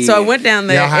 Shit. So I went down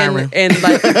there Y'all hiring. and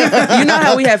like, you know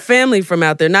how we have family from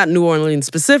out there, not New Orleans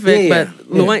specific, Yeah,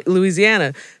 but yeah.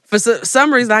 Louisiana. For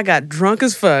some reason, I got drunk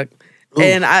as fuck.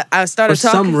 And I started For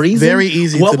talking. some reason? Very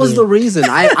easy What to was do. the reason?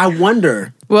 I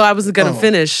wonder. Well, I was gonna Oh.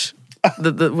 finish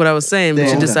what I was saying, but you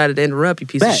Okay. decided to interrupt, you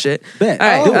piece of Bet. shit. Bet. All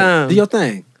right, Do it. Do your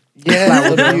thing. Yeah,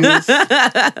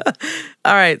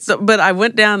 all right. So, but I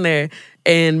went down there,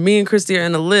 and me and Christy are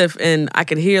in the lift, and I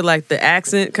could hear like the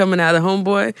accent coming out of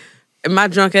Homeboy, and my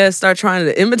drunk ass start trying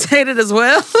to imitate it as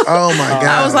well. Oh my God.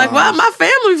 I was like, "Well, my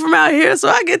family from out here, so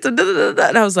I get to." Da, da, da, da.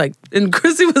 And I was like, and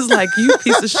Chrissy was like, "You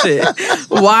piece of shit!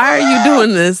 Why are you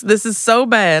doing this? This is so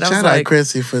bad." I was Shout out like,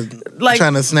 Chrissy for like-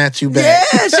 trying to snatch you back.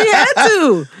 "Yeah, she had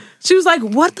to." She was like,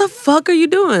 "What the fuck are you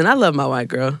doing?" I love my white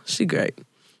girl. She great.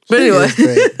 But anyway, It's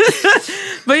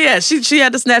great. but yeah, she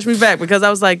had to snatch me back because I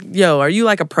was like, "Yo, are you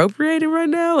like appropriating right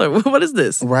now, or what is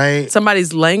this? Right.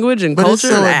 Somebody's language and But it's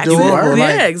culture so and accent?" adorable,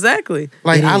 Yeah, like- exactly.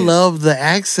 Like It I is. love the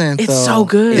accent. It's though. so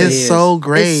good. It's It is. so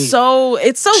great. It's so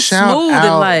Shout smooth out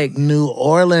and like New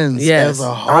Orleans Yes. as a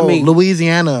I whole. mean-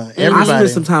 Louisiana, I everybody. spent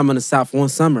some time in the South one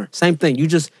summer. Same thing. You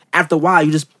just after a while,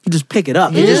 you just pick it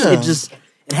up. Yeah. It happens.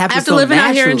 After so living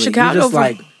out here in naturally. Chicago You're just for-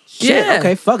 like, shit. Yeah.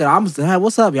 Okay, fuck it. Hey,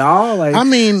 what's up, y'all? Like, I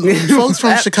mean, folks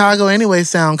from Chicago anyway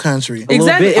sound country. little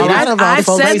exactly. bit. A And lot of our I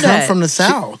folks said come that. from the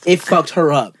South. it fucked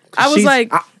her up. I was She's-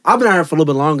 like- I've been out here for a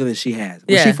little bit longer than she has.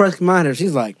 When Yeah. she first came out here,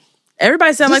 she's like,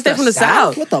 Everybody sound like "Just they're from the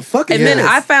South. What the fuck is And then this?"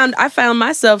 I found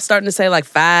myself starting to say like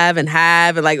five and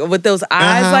have and like with those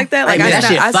eyes Uh-huh. like that. Like Hey, man, that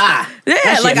shit I fire. yeah,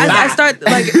 That like shit I fire. start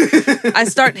like I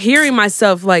start hearing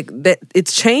myself like that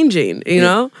it's changing, you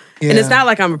know? And it's Yeah. not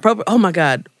like I'm appropriate. Oh my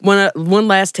God. One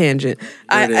last tangent.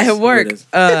 There it is. At There work, it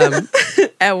is.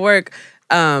 at work,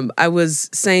 I was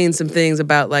saying some things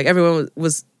about like everyone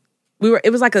was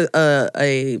it was like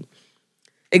a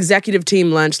executive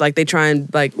team lunch. Like they try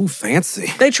and like "Ooh,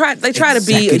 fancy." they try to be a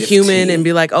Executive human team. and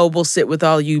be like, oh, we'll sit with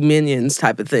all you minions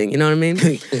type of thing. You know what I mean?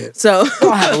 So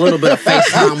Y'all have a little bit of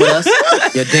FaceTime with us,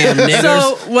 you damn niggers.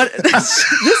 so what this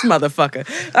motherfucker.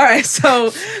 All right,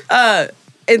 so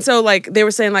and so like they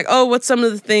were saying like, oh, what's some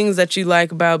of the things that you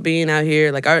like about being out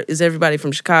here? Like is everybody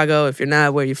from Chicago? If you're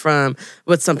not, where you from?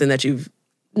 What's something that you've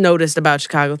noticed about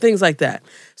Chicago? Things like that.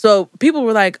 So people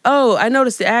were like, oh, I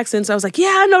noticed the accents. I was like,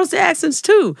 yeah, I noticed the accents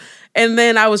too. And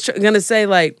then I was gonna say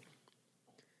like,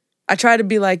 I try to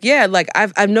be like, yeah, like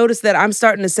I've noticed that I'm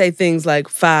starting to say things like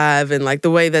five and like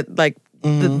the way that like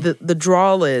the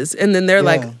drawl is. And then they're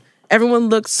like, Yeah. everyone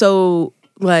looks so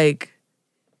like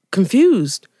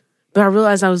confused. But I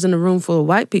realized I was in a room full of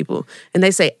white people, and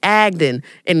they say Agden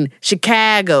and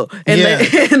Chicago, and, Yeah.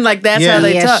 and like that's Yeah. how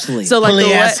they talk. Ashley. So like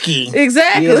Pulaski.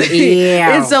 exactly,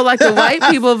 Yeah. and so like the white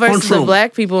people versus the Front room.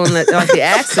 black people and like the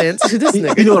accents. This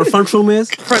nigga. You know what a front room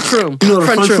is? Front room. You know what a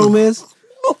front room is?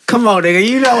 Come on, nigga.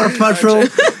 You know what a front room.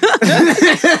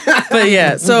 But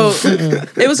yeah, so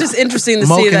it was just interesting to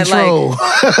Mo see that like control.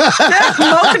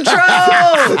 Mo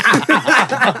control.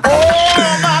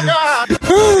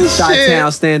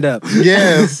 Chi-Town stand up.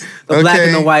 Yes. The black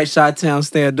and the Okay. white Chi-Town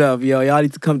stand up. Yo, y'all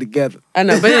need to come together. I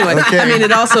know, but anyway, Okay. I mean,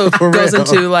 it also For goes real.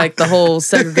 into like the whole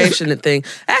segregation thing.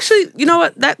 Actually, you know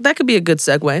what? That could be a good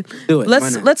segue. Do it. Why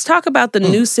not? Let's talk about the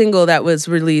new single that was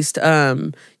released.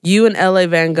 You and L.A.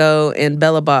 Van Gogh and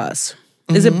Bella Boss.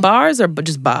 Is it bars or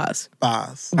just bars?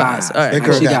 Boss. Bars. All right. That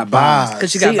girl She got got bars. bars.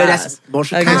 'Cause she got See, bars. that's well,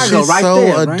 Okay. And Chicago she's right so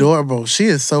there, right? adorable. She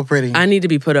is so pretty. I need to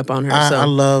be put up on her. I so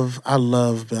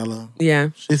love Bella. yeah,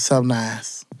 She's so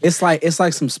nice. It's like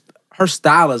some. Her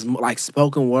style is like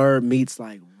spoken word meets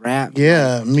like rap.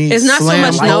 Yeah, meets It's not so slam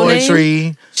much no name.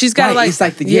 poetry. She's got Right, like, it's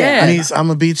like the- yeah. Meets I'm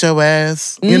gonna beat your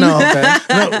ass. You know,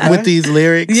 no, with these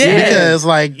lyrics. Yeah. Because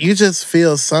like you just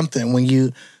feel something when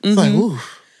you. It's like ooh.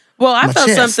 Well, I my felt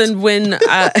chest. something when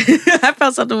I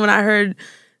felt something when I heard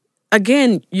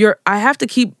again. I have to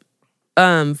keep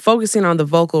focusing on the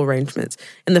vocal arrangements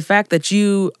and the fact that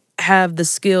you have the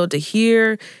skill to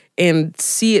hear and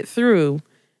see it through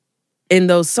in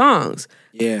those songs.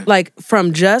 Yeah. Like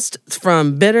from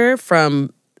Bitter,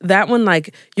 from that one,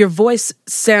 like your voice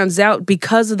sounds out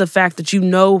because of the fact that you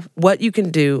know what you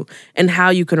can do and how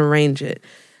you can arrange it.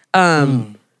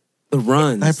 The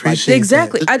runs. I appreciate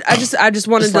Exactly. that. I just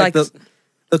wanted It's to like like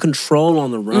the control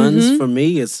on the runs for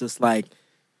me is just like,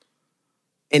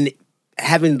 and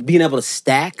being able to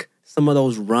stack some of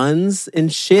those runs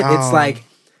and shit. Oh. It's like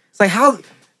how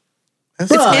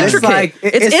That's bruh, intricate. like,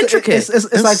 It's intricate.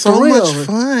 It's like so for real. much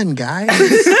fun, guys.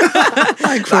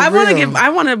 like for I want to real. I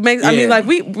want to make. I Yeah. mean, like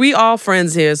we all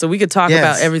friends here, so we could talk Yes.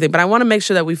 about everything. But I want to make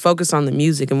sure that we focus on the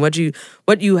music and what you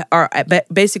are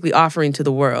basically offering to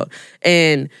the world.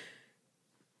 And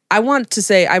I want to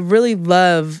say I really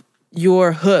love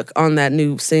your hook on that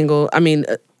new single. I mean,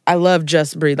 I love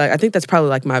Just Breathe. Like I think that's probably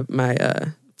like my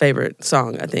favorite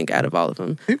song. I think out of all of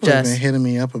them. People have Just been hitting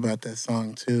me up about that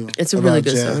song too. It's a really about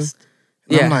good song. Just.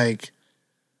 And Yeah. I'm like,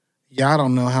 y'all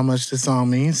don't know how much this song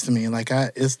means to me. Like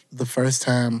it's the first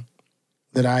time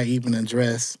that I even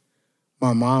address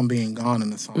my mom being gone in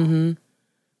the song. Mhm.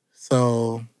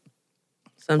 So,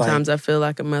 sometimes I feel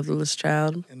like a motherless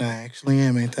child. and I actually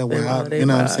am, ain't that They wild? wild, You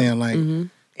know what I'm they saying? Like, Mhm.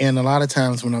 and a lot of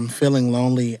times when I'm feeling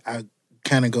lonely, I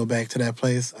kind of go back to that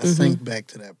place. I sink back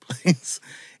to that place.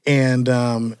 And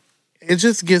it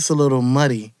just gets a little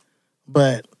muddy.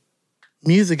 But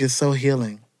music is so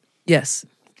healing. Yes.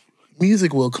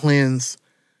 Music will cleanse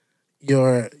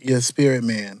your spirit,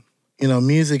 man. You know,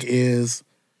 music is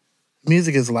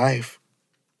life.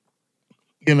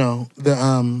 You know,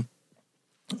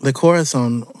 the chorus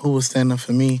on Who Was Standing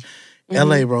For Me,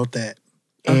 LA wrote that.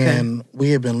 Okay. And we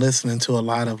had been listening to a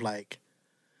lot of like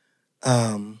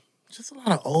just a lot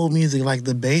of old music, like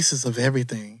the basis of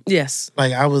everything. Yes.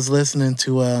 Like I was listening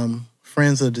to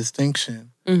Friends of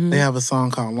Distinction. They have a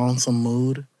song called Lonesome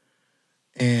Mood.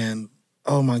 And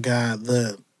oh my God,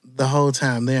 the whole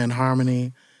time they're in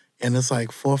harmony, and it's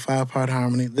like 4 or 5 part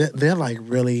harmony. They're like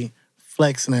really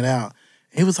flexing it out.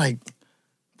 He was like,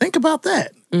 think about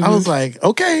that. I was like,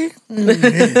 okay.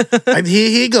 Like here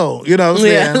he go. You know what I'm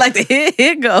saying? Yeah. Like the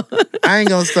here go. I ain't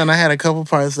gonna stunt. I had a couple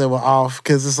parts that were off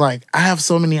because it's like I have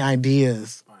so many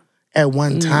ideas at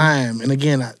one time. And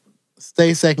again, I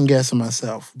stay second guessing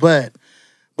myself. But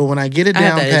when I get it I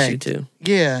have down that issue packed, too.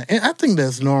 yeah, and I think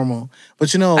that's normal.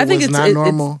 But you know, I think what's it's- not it's-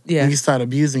 normal yeah. when you start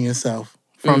abusing yourself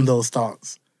from those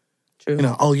thoughts. True. You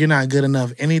know, oh, you're not good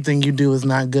enough. Anything you do is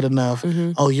not good enough.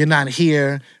 Oh, you're not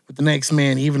here with the next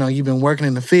man, even though you've been working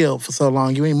in the field for so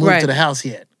long. You ain't moved Right. to the house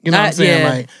yet. You know what I'm saying? Yeah.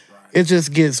 Like, it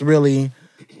just gets really,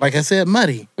 like I said,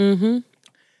 muddy.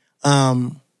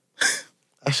 I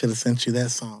should have sent you that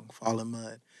song, Fall in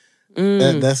Mud.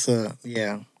 That's a,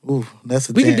 yeah. Ooh, that's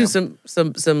a We jam. could do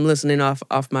some listening off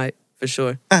mic for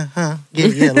sure.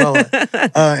 Yeah, Lord.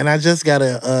 And I just got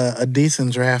a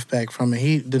decent draft back from it.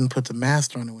 He didn't put the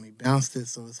master on it when he bounced it,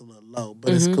 so it's a little low.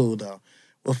 But it's cool though.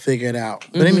 We'll figure it out.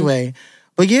 But anyway,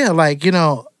 but yeah, like, you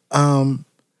know,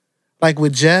 like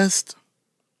with Jest,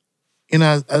 you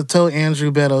know, I told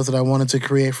Andrew Beddoes that I wanted to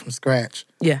create from scratch.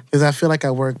 Yeah. Because I feel like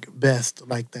I work best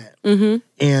like that.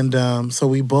 And so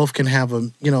we both can have a,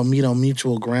 you know, meet on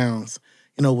mutual grounds,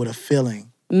 you know, with a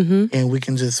feeling. And we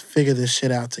can just figure this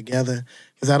shit out together.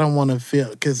 Because I don't want to feel,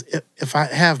 because if I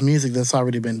have music that's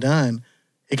already been done,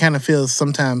 it kind of feels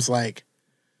sometimes like,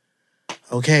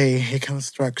 okay, here comes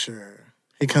structure.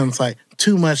 It comes like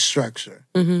too much structure.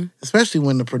 Especially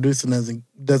when the producer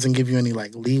doesn't give you any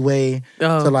like leeway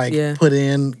Oh, to like yeah. put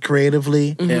in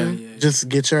creatively. Yeah. Just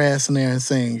get your ass in there and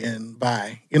sing and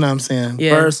bye. You know what I'm saying?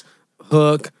 Yeah. Verse,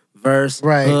 hook,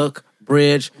 Right. hook,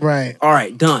 bridge. Right. All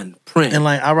right, done. Print. And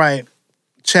like, all right,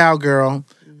 ciao, girl.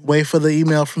 Wait for the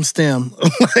email from STEM.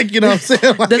 Like, you know what I'm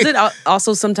saying? Like, Does it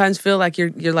also sometimes feel like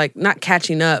you're like not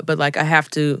catching up, but like I have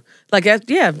to like yeah,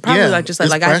 probably Yeah, like just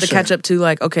it's like I have to pressure. catch up to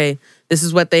like, okay, this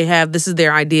is what they have, this is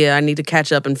their idea. I need to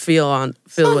catch up and feel what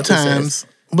this is. sometimes,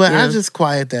 but I Yeah. just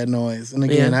quiet that noise. And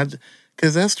again, Yeah.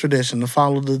 because that's tradition to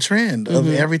follow the trend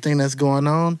of everything that's going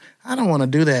on. I don't want to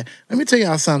do that. Let me tell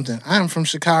y'all something. I am from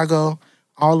Chicago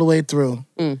all the way through.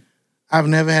 I've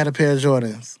never had a pair of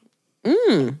Jordans.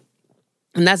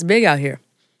 And that's big out here.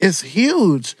 It's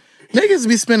huge. Niggas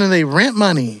be spending their rent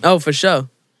money. Oh, for sure.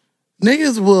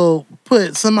 niggas will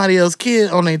put somebody else's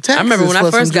kid on their taxes. I remember when I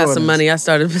for first got some Jordans. money, I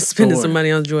started spending some Sure.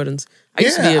 money on Jordans. I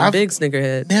used to be a I've big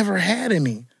sneakerhead. Never had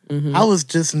any. I was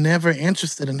just never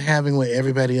interested in having what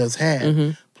everybody else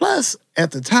had. Plus,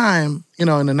 at the time, in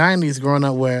the 90s, growing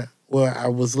up where I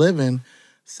was living,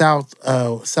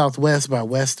 southwest by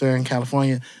Western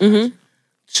California,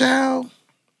 child,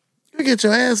 you get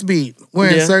your ass beat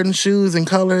wearing Yeah. certain shoes and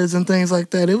colors and things like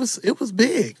that. It was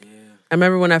big. I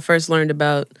remember when I first learned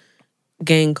about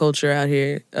gang culture out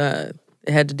here. It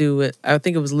had to do with, I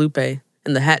think it was Lupe and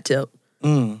the hat tilt.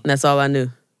 And that's all I knew.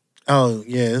 Oh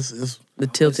yeah, it's The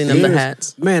tilting of the Serious.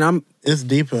 hats. Man, it's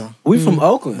deeper. we from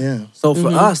Oakland. Yeah. So for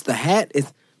us, the hat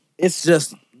it's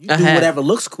just you A do hat. whatever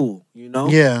looks cool,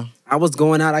 Yeah. I was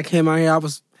going out, I came out here, I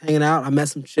was hanging out, I met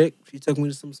some chick. She took me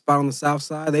to some spot on the south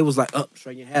side. They was like, "Up,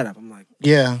 straighten your hat up." I'm like,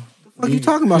 Yeah. "What you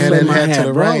talking about? had Straighten that my hat to hat,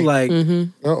 the bro?" right. Like,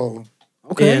 Uh-oh.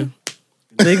 okay.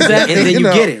 Yeah. Exactly. And then you You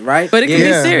know. get it, right? But it can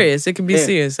Yeah. be serious. It can be Yeah.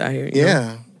 serious out here. you know?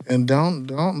 Yeah. And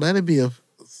don't let it be a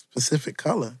specific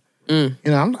color. Mm.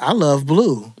 I love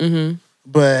blue. Mm-hmm.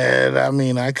 But I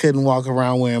mean, I couldn't walk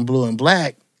around wearing blue and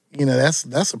black.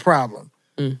 That's a problem.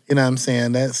 Mm. You know what I'm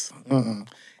saying? That's and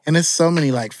there's so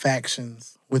many like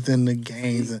factions within the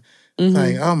gangs. And it's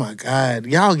like, oh my God,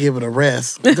 y'all give it a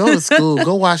rest. Go to school,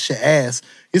 go wash your ass.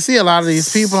 You see a lot of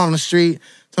these people on the street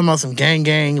talking about some gang,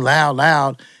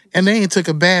 loud, and they ain't took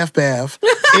a bath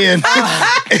in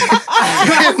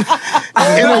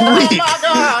in a week.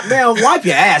 Man, wipe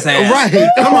your ass. Right.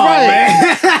 Come on,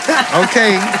 man.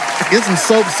 Okay. Get some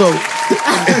soap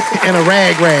and a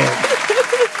rag.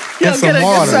 And some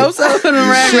water. So in a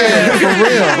rag. Shit,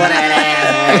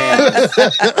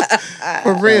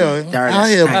 for real. Dirty. Out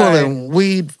here pulling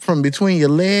weed from between your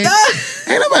legs.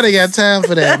 Ain't nobody got time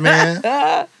for that, man.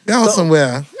 Go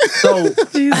somewhere.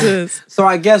 Jesus. So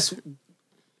I guess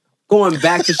going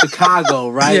back to Chicago,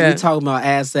 right? Yeah. We talking about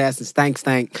ass and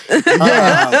stank.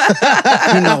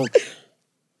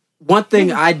 One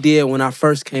thing I did when I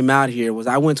first came out here was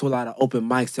I went to a lot of open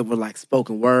mics that were like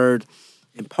spoken word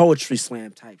and poetry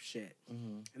slam type shit.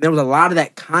 And there was a lot of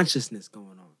that consciousness going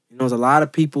on. There was a lot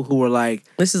of people who were like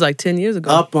This is like 10 years ago.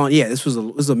 up on, this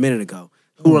was a minute ago.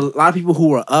 Who were a lot of people who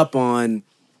were up on,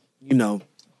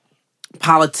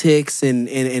 politics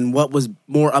and what was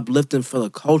more uplifting for the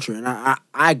culture. And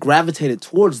I gravitated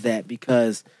towards that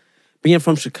because being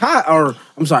from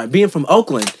being from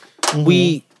Oakland,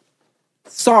 we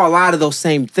saw a lot of those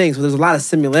same things. So there's a lot of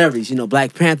similarities.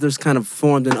 Black Panthers kind of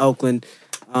formed in Oakland.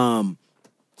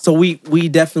 So we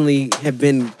definitely have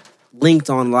been linked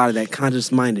on a lot of that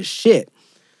conscious-minded shit.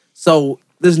 So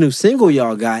this new single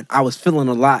y'all got, I was feeling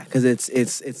a lot because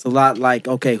it's a lot like,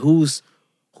 okay, who's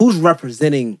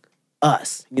representing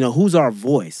us? Who's our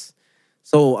voice?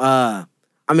 So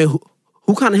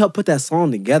who kind of helped put that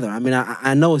song together? I mean,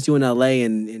 I know it's you in LA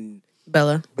and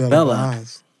Bella. Bella.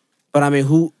 Eyes. but I mean,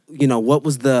 what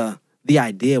was the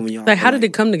idea when y'all Like, how did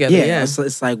it come together? Yeah.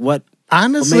 It's like what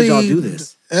Honestly, made y'all do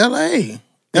this? LA.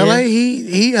 Yeah. LA,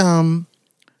 he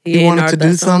He wanted to A&R'd do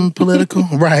that song. something political.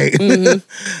 Right.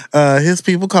 His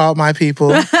people called my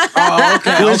people. Oh,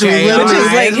 okay. Which was Which literally-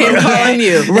 is like him calling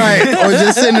you. Right. Or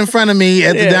just sitting in front of me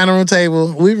at the Yeah. dining room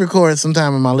table. We record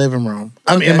sometime in my living room.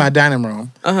 I mean, in Okay. my dining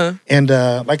room. Uh-huh. And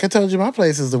like I told you, my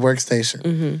place is the workstation.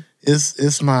 Mm-hmm.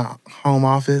 It's my home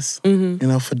office,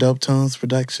 for Dope Tunes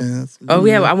Productions. Oh,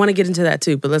 yeah. I want to get into that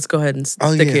too, but let's go ahead and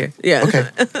Oh, stick yeah. here. Yeah. Okay.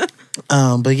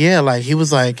 But yeah, like he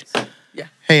was like, Yeah.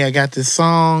 hey, I got this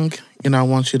song. I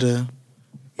want you to,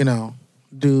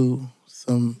 do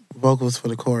some vocals for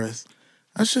the chorus.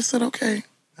 I just said, okay,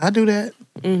 I'll do that.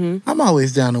 Mm-hmm. I'm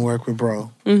always down to work with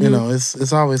bro.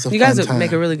 It's always a You fun guys time.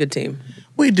 make a really good team.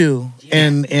 We do,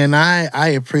 and I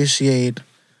appreciate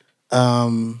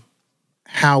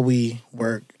how we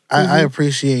work. I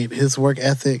appreciate his work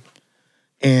ethic,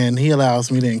 and he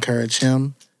allows me to encourage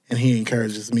him, and he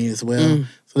encourages me as well.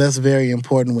 So that's very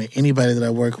important with anybody that I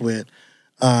work with.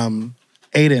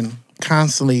 Aiden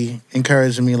constantly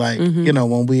encouraging me, like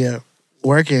when we are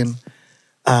working,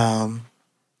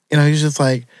 he's just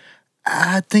like,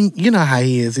 I think how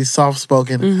he is. He's soft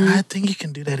spoken. I think you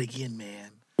can do that again, man.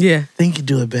 Yeah. Think you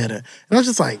do it better. And I was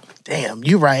just like, damn,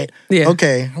 you right. Yeah.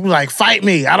 Okay. I'm like, fight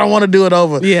me. I don't want to do it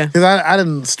over. Yeah. Because I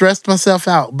didn't stress myself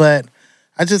out. But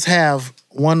I just have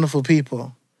wonderful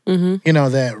people,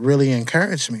 that really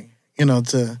encourage me,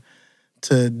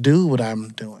 to do what I'm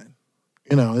doing.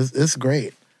 It's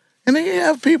great. And then you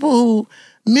have people who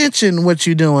mention what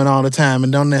you're doing all the time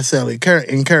and don't necessarily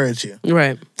encourage you.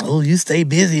 Right. Oh, you stay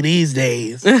busy these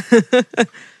days.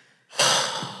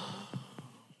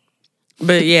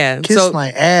 But yeah. Kiss So my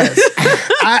ass.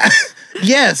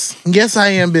 Yes, I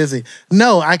am busy.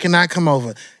 No, I cannot come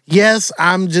over. yes,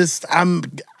 I'm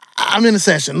in a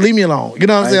session. Leave me alone. You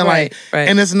know what I'm saying? Right, Like, right.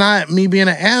 and it's not me being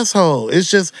an asshole. It's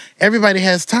just everybody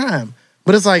has time.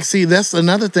 But it's like, see, that's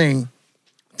another thing.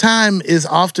 Time is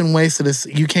often wasted.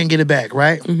 You can't get it back,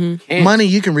 right? Mm-hmm. Money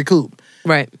you can recoup.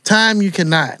 Right. Time you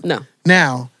cannot. No.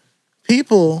 Now,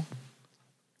 people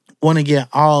want to get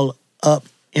all up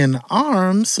in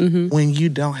arms when you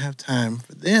don't have time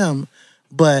for them.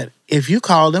 But if you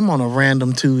call them on a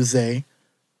random Tuesday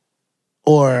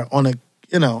or on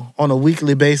a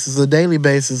weekly basis, a daily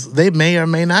basis, they may or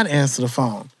may not answer the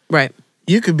phone. Right.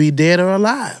 You could be dead or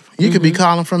alive. You could be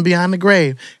calling from beyond the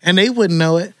grave, and they wouldn't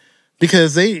know it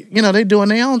because they doing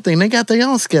their own thing. They got their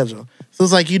own schedule. So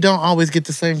it's like you don't always get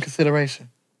the same consideration.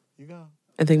 You go.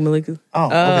 I think Malika. Oh,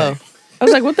 okay. I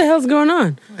was like, what the hell's going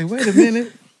on? Like, wait a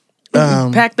minute.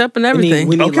 Packed up and We everything.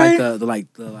 need Okay.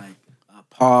 like the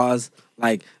pause.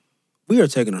 Like we are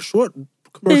taking a short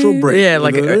commercial break. Yeah,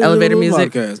 like elevator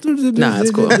music. Podcast. Nah,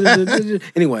 it's cool.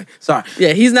 Anyway, sorry.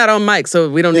 Yeah, he's not on mic, so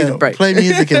we don't need Yeah, a break. play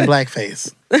music in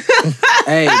blackface.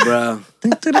 Hey, bro. Oh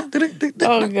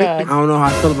I God. don't know how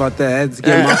I feel about that. That's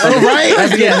getting Right?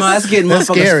 that's getting That's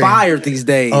motherfuckers scary. fired these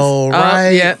days. Oh,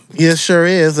 right. yeah. Yes, sure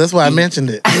is. That's why I mentioned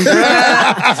it.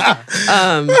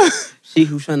 She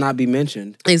who shall not be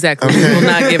mentioned. Exactly. We will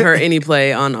not give her any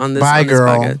play on this. Bye, on this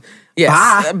girl. podcast.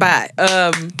 Yes. Bye.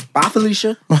 Bye,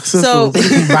 Felicia. My sister So-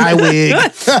 was by wig.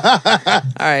 All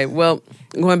right. Well,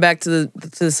 going back to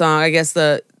the song, I guess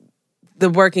the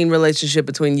working relationship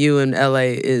between you and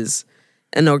LA is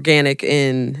an organic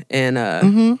and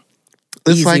It's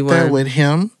Easy like that one. with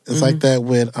him. It's like that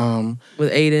with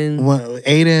with Aiden.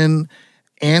 Aiden,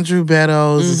 Andrew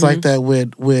Beddoes. It's like that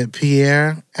with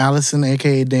Pierre Allison,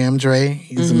 aka Damn Dre.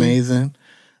 He's amazing.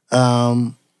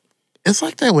 It's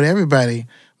like that with everybody.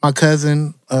 My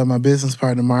cousin, my business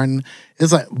partner Martin.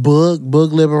 It's like Boog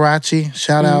Liberace.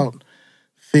 Shout out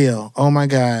Phil. Oh my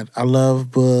God, I love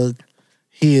Boog.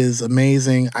 He is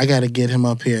amazing. I got to get him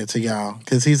up here to y'all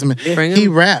because he's amazing. Bring He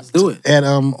him. rapped do it. at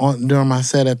during my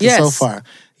set at the Yes. Sofar.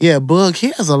 Yeah, Boog.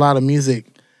 He has a lot of music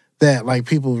that like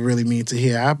people really need to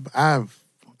hear. I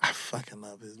fucking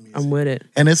love his music, I'm with it.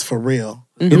 and it's for real.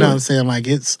 You know what I'm saying? Like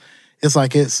it's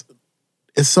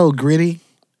so gritty,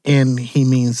 and he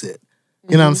means it.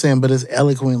 You know what I'm saying? But it's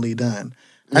eloquently done.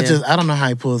 Yeah. I don't know how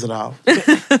he pulls it off,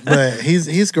 but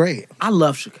he's great. I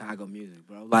love Chicago music,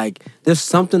 bro. Like, there's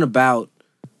something about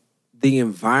the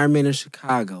environment in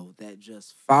Chicago that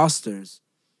just fosters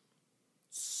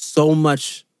so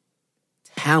much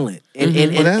talent and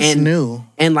Well, that's and new.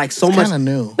 and like so It's much kinda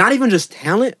new. Not even just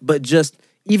talent, but just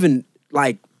even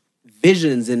like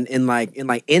visions and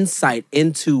insight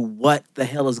into what the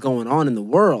hell is going on in the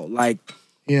world. Like,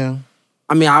 Yeah.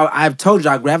 I mean, I've told you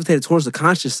I gravitated towards the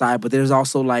conscious side, but there's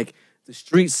also like the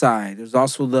street side. There's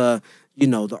also the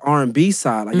the R&B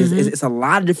side. Like it's a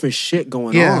lot of different shit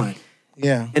going Yeah. on,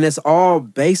 Yeah. and it's all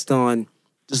based on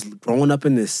just growing up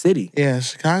in this city. Yeah,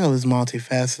 Chicago is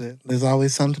multifaceted. There's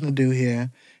always something to do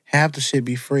here. Half the shit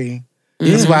be free.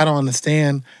 That's why I don't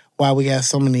understand why we got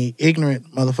so many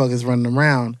ignorant motherfuckers running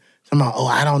around. Talking about,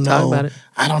 I don't Talk know. about it.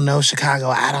 I don't know Chicago.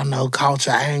 I don't know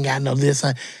culture. I ain't got no this.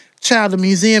 Child, the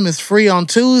museum is free on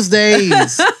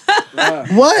Tuesdays.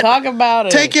 What? Talk about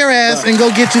it. Take your ass and go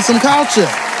get you some culture.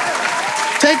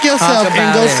 Take yourself and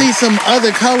about go it. see some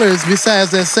other colors besides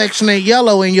that Section 8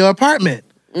 yellow in your apartment.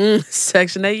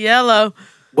 Section 8 yellow.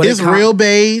 What It's it com- real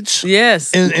beige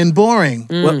Yes. and boring.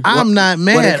 I'm not what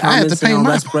it mad. I have to comments in paint on my...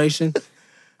 respiration.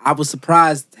 I was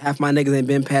surprised half my niggas ain't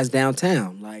been past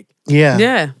downtown. Like, Yeah.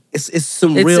 Yeah. it's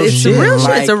some It's real it's shit. a real shit.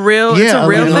 Like, It's a real Yeah,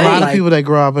 thing. a lot of Like- people that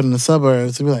grow up in the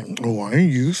suburbs be like, I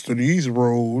ain't used to these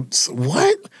roads.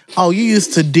 What? Oh, you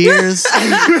used to Deers?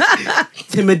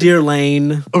 Timidere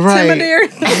Lane.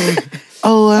 Right.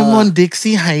 Oh, I'm on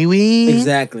Dixie Highway.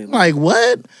 Exactly. Like,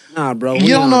 what? Nah, bro. You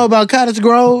don't know about Cottage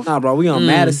Grove? Nah, bro. We on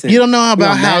Madison. You don't know We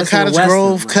about on how Madison and Cottage Western,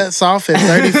 Grove like. cuts off at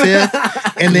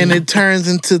 35th and then it turns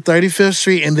into 35th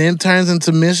Street and then turns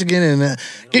into Michigan and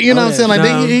you know what I'm saying? Like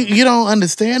No. you don't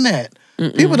understand that.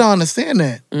 People don't understand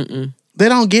that. They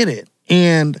don't get it.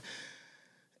 And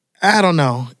I don't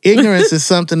know. Ignorance is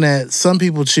something that some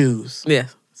people choose. Yeah.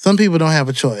 Some people don't have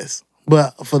a choice.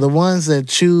 But for the ones that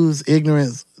choose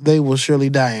ignorance, they will surely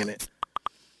die in it.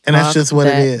 And that's Talk just what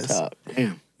it that is. talk.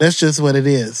 Damn. That's just what it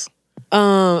is.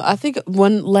 I think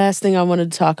one last thing I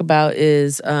wanted to talk about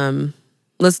is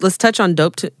let's touch on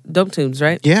Dope Tunes,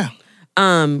 right? Yeah.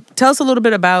 Tell us a little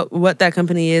bit about what that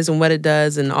company is and what it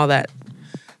does and all that.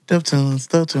 Dope tunes,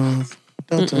 dope tunes,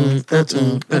 dope tunes, dope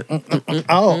tunes.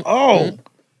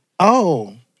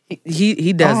 Oh.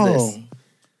 He does this.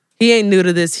 He ain't new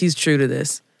to this. He's true to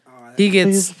this. Oh, He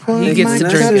gets My to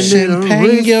cup, drinking.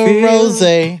 champagne, your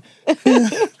rosé.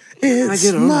 It's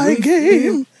get a my refill?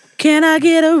 game. Can I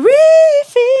get a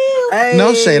refill?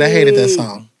 No shade. I hated that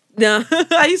song. No,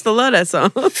 I used to love that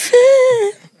song.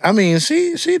 I mean,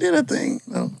 she did a thing.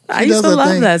 No, I she used to does her love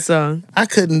thing. that song. I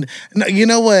couldn't. No, you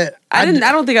know what? I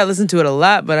don't think I listened to it a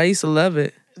lot, but I used to love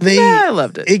it. They, Yeah, I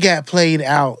loved it. It got played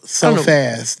out I so don't know.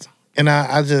 fast, and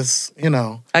I just,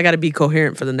 I got to be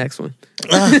coherent for the next one.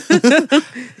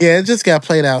 yeah, it just got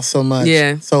played out so much,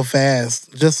 Yeah. so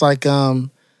fast. Just like the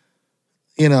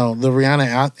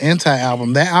Rihanna Anti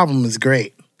album. That album is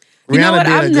great. You know Rihanna what?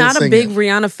 did I'm good not a singing. big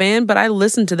Rihanna fan, but I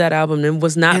listened to that album and it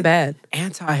was not bad.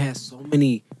 Anti has so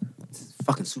many. This is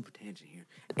fucking super tangent here.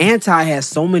 Anti has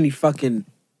so many fucking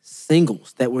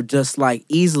singles that were just like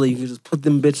easily you could just put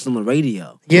them bitches on the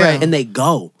radio. Yeah. Right. And they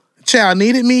go. Child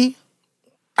Needed Me.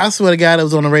 I swear to God, it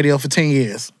was on the radio for 10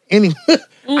 years. Anyway,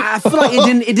 I feel like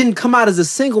it didn't come out as a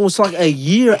single until like a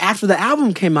year after the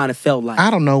album came out. It felt like. I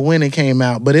don't know when it came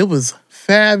out, but it was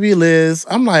fabulous.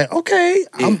 I'm like, okay,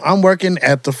 I'm working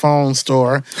at the phone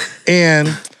store, and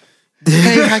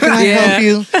hey, how can I help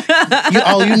you?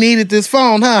 You needed this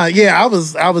phone, huh? Yeah, I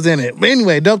was in it. But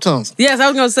anyway, Dope Tunes. Yes, I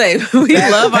was gonna say we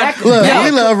love our Look,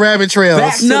 we love Rabbit Trails.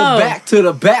 back to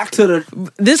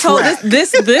the this whole track.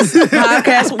 this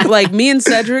podcast. Like me and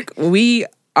Cedric, we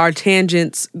are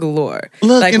tangents galore.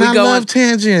 Look, like and we I go love on-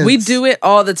 tangents. We do it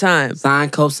all the time, sign,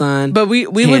 cosign. but we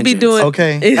would be Tangents. doing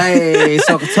Okay. Hey,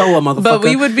 Sokotoa, motherfucker. But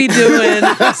we would be doing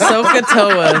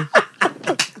Sokotoa.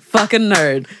 Fucking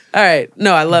nerd. All right.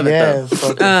 No, I love Yes.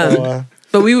 it though. Okay,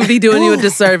 But we would be doing you a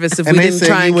disservice if and we they didn't said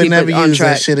try you and would keep never it on use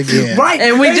track. that shit again. right.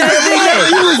 And we just did.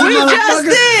 We just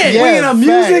did. Yeah. We in a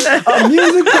Facts.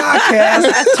 music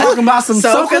podcast talking about some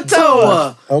Sokotoa.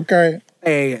 Sokotoa. Okay.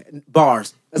 Hey,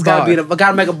 bars. That's gotta be the.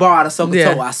 Gotta make a bar out of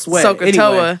Sokotoa. Yeah. I swear. Sokotoa.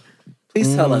 Anyway,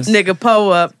 please tell us. Nigga po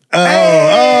up.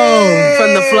 Oh,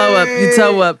 From the flow up, you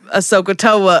toe up. A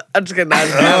Sokotoa. I'm just kidding.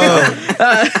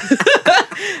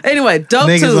 Anyway, dope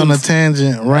niggas tunes. on a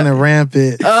tangent, running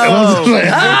rampant. Oh.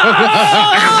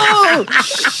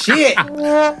 Shit. I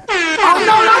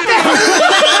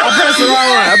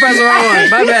pressed the wrong one.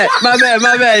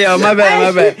 My bad, yo. My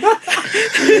bad.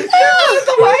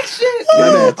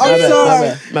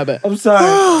 My bad. I'm sorry.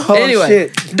 Oh, Anyway,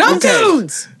 shit. dope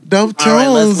tunes. Dope tunes. All right,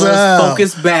 let's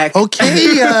focus back.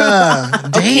 Okay, damn.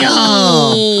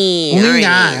 Oh my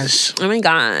gosh. Oh my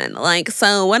god. Like,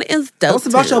 so what is dope What's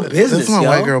about your tunes? business, That's my yo?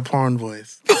 white girl porn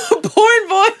voice. Porn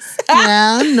voice?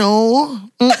 Yeah, no.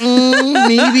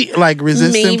 Maybe. Like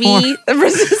resistant porn.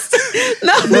 Resistant.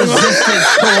 No. Resistant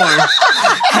porn.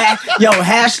 Yo,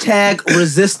 hashtag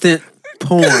resistant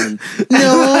porn.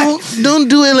 No, don't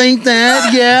do it like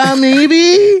that. Yeah,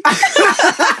 maybe.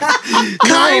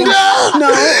 Kinda. No.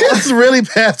 It's really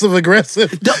passive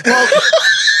aggressive.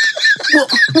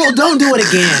 Well, don't do it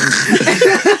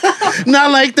again.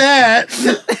 Not like that.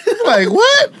 Like,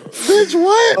 what? Bitch,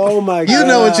 what? Oh my god. You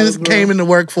know what you came into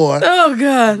work for. Oh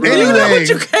god. You know Anyway. what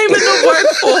you came into work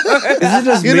for. Is it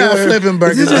just You're not mirror? flipping Is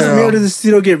burgers, it just girl. mirror? Does the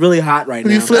studio get really hot right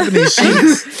now? You flipping these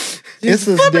sheets. It's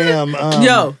this damn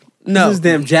Yo, no. This is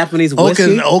damn Japanese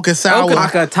whiskey.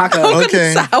 Okasawa. Taka.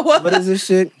 Okay. Sour. What is this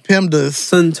shit? Pimdas.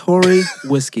 Suntory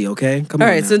whiskey. Okay, come All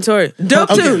on. right, now. Centauri.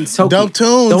 Dope Okay. tunes. Toki. Dope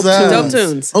tunes. Dope tunes. Dope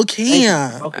tunes. Okay.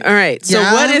 All right. So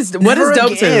Yeah. what is Never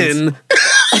dope again. tunes?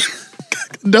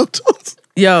 Dope tunes.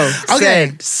 Yo, Okay.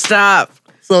 Sid, stop.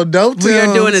 So dope tunes. We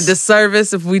are doing a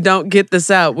disservice if we don't get this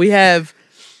out. We have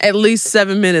at least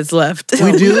 7 minutes left.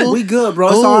 We do? We good, bro.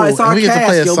 It's Ooh, our, it's our and we get to cast,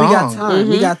 play a yo. We got song. time.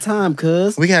 We got time,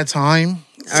 cuz. We got time.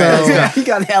 So right, We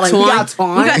got hella. We Twine? got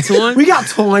time. We got twine? We got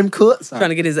time, cuz. Trying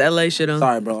to get his LA shit on.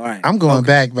 Sorry, bro. All right. I'm going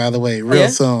back, by the way, real Yeah?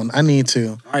 soon. I need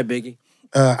to. All right, Biggie.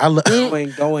 I love. Go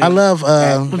in. I love.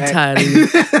 I'm tired of you.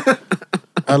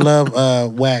 I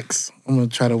love Wax. I'm gonna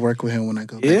try to work with him when I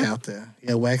go back Yeah? out there.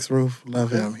 Yeah, Wax Roof.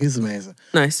 Love him. He's amazing.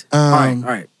 Nice. All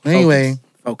right. Anyway,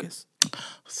 Focus.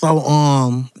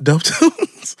 so Dope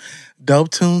Tunes, Dope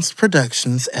Tunes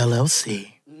Productions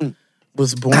LLC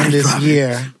was born this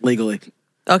year. Legally.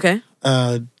 Okay.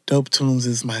 Dope Tunes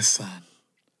is my son.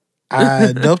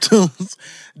 Dope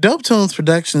Tunes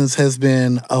Productions has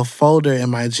been a folder in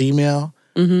my Gmail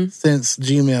since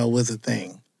Gmail was a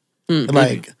thing.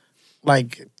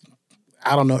 Like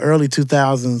I don't know, early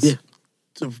 2000s. Yeah.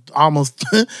 To almost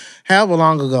however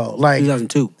long ago. Like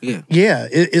 2002. Yeah. yeah,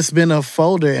 it's been a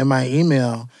folder in my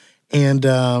email, and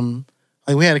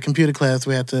like we had a computer class.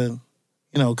 We had to,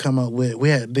 come up with.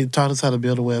 They taught us how to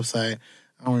build a website.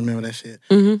 I don't remember that shit.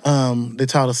 They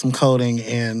taught us some coding,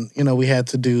 and we had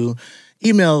to do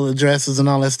email addresses and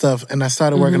all that stuff. And I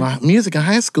started working on music in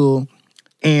high school,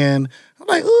 and I'm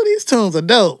like, "Ooh, these tunes are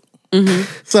dope."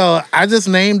 So I just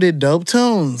named it Dope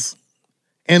Tunes.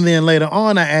 And then later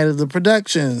on, I added the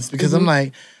productions because I'm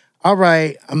like, all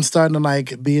right, I'm starting to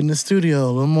like be in the studio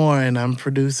a little more and I'm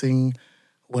producing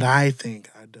what I think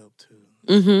are dope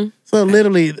tunes. So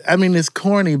literally, I mean, it's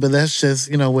corny, but that's just,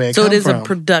 you know, where it So comes it is from. a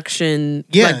production.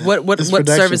 Yeah, Like what it's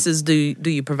production. services do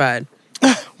you provide?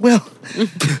 Well,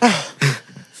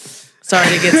 Sorry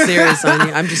to get serious on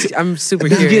you. I'm super You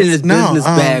get in curious. this No, business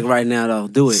bag right now, though.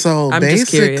 Do it. so I'm just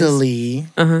curious.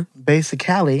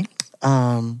 basically,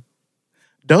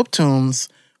 Dope Tunes,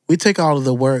 we take all of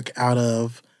the work out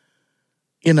of,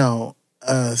 you know,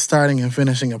 starting and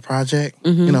finishing a project,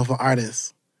 you know, for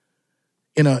artists.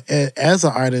 You know, as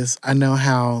an artist, I know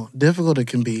how difficult it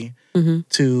can be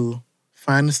to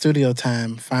find the studio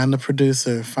time, find the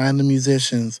producer, find the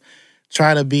musicians,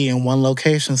 try to be in one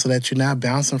location so that you're not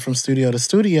bouncing from studio to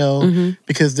studio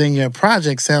because then your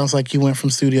project sounds like you went from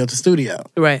studio to studio.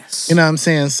 Right. You know what I'm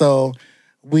saying? So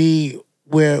we're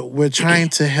trying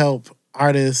to help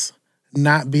artists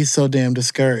not be so damn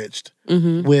discouraged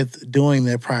with doing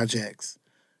their projects.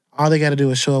 All they got to do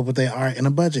is show up with their art and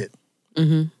a budget.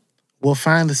 We'll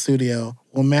find the studio.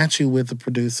 We'll match you with the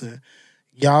producer.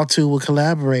 Y'all two will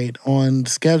collaborate on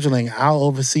scheduling. I'll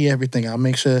oversee everything. I'll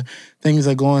make sure things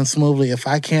are going smoothly. If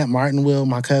I can't, Martin will,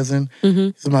 my cousin.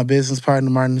 This is my business partner,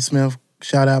 Martin Smith.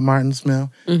 Shout out Martin Smith,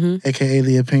 a.k.a.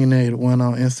 The Opinionated One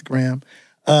on Instagram.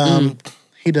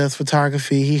 He does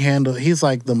photography. He's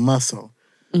like the muscle.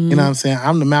 You know what I'm saying?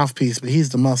 I'm the mouthpiece, but he's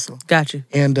the muscle. Got you.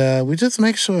 And we just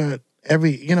make sure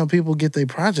people get their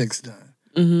projects done.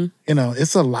 You know,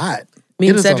 it's a lot. Me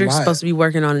It and is a Cedric's lot. supposed to be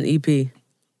working on an EP.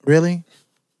 Really?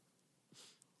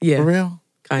 Yeah. For real?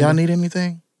 Kinda. Y'all need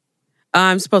anything?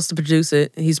 I'm supposed to produce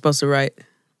it. He's supposed to write.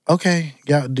 Okay.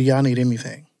 Do y'all need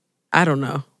anything? I don't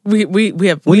know. We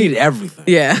need everything.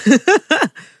 Yeah.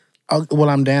 Well,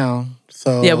 I'm down.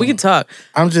 So Yeah, we can talk.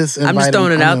 I'm just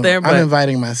throwing it out there, but- I'm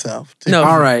inviting myself. To No,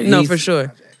 All right, No, he's- for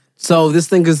sure. So this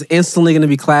thing is instantly going to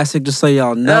be classic, just so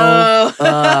y'all know.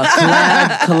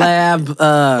 Collab.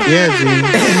 Yeah, G.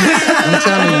 I'm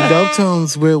telling you, Dope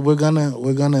Tunes. We're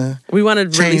gonna We want to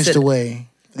change release it. the way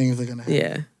things are gonna happen.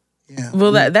 Yeah. Yeah.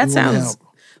 Well, that We wanna sounds. help.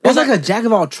 It's like a jack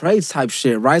of all trades type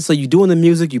shit, right? So you doing the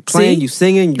music, you playing, See? you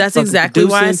singing, you That's fucking exactly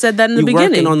why I producing, said that in the you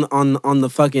beginning. working on the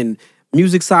fucking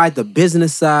music side, the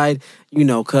business side, you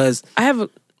know, because I have.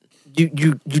 you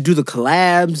do the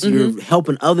collabs, you're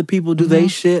helping other people do their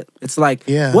shit. It's like,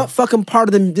 Yeah. what fucking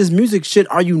part of this music shit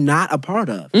are you not a part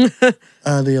of? The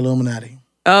Illuminati.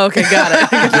 Oh, okay, got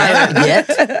it.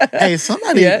 Yet? Hey,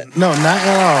 somebody. Yeah. No, not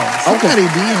at all. Somebody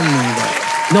DM me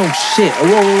though. No shit.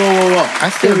 Whoa. I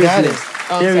still got it.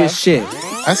 Serious shit.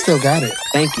 I still got it.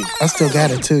 Thank you. I still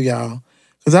got it too, y'all.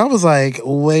 Because I was like,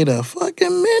 wait a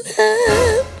fucking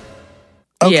minute.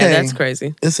 Okay. Yeah, that's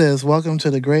crazy. It says, welcome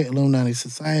to the Great Illuminati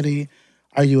Society.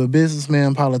 Are you a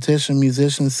businessman, politician,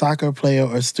 musician, soccer player,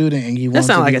 or student and you That want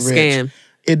to sounds be like a rich? scam.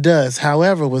 It does.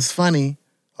 However, what's funny,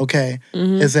 okay,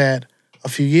 is that a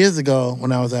few years ago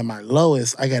when I was at my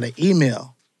lowest, I got an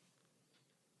email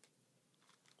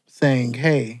saying,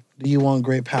 hey, do you want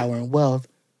great power and wealth?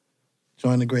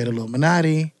 Join the Great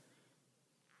Illuminati.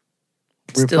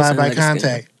 Still Reply sound by like a scam.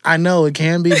 contact. I know it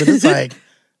can be, but it's like,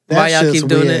 Why that's y'all just keep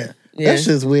doing weird. it? Yeah. That's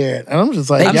just weird. And I'm just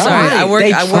like, I'm y'all, sorry. trying. I work.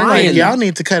 They I work trying. in. y'all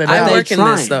need to cut it I out. work in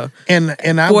trying. this though. And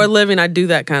I'm For a living, I do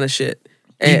that kind of shit.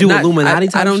 You do Illuminati I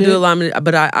type don't shit? do Illuminati,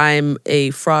 but I'm a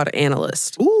fraud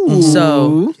analyst. Ooh.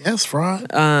 So, yes,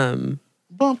 fraud. um,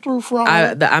 Bump through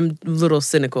fraud. I'm a little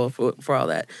cynical for all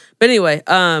that. But anyway,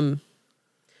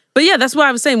 but yeah, that's why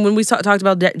I was saying when we talked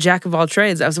about Jack of all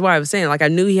trades, that's why I was saying, like, I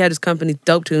knew he had his company,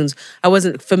 Dope Tunes. I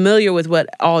wasn't familiar with what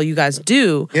all you guys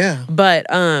do. Yeah. But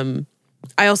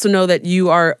I also know that you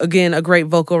are, again, a great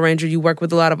vocal arranger. You work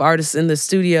with a lot of artists in the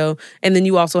studio. And then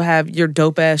you also have your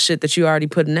dope ass shit that you already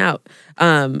putting out.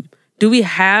 Do we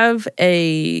have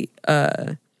an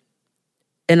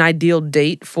ideal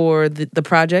date for the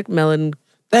project,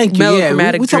 Thank you. Yeah,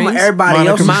 Melochromatic we talking about Dreams? everybody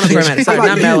else. Monochromatic. Sorry, How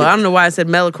not about mellow. you? I don't know why I said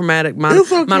melochromatic.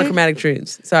 It's okay. Monochromatic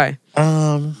dreams. Sorry.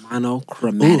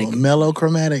 Monochromatic.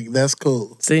 Melochromatic. That's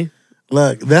cool. See?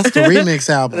 Look, that's the remix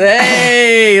album.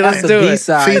 Hey, let's That's do the it.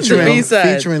 B-side. featuring,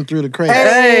 B-side. featuring Through the Crates.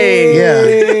 Hey.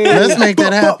 Yeah. Let's make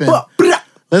that happen.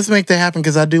 Let's make that happen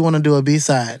because I do want to do a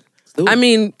B-side. I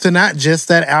mean, To not just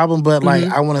that album, but like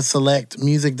I want to select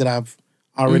music that I've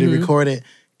already recorded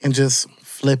and just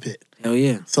flip it. Hell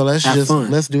yeah. So let's Have fun.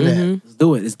 let's do that. Let's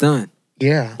do it. It's done.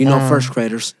 Yeah. You know, first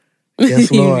graders.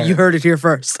 Yes, Lord. you heard it here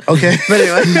first. Okay. But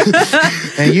anyway.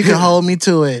 And you can hold me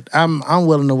to it. I'm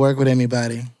willing to work with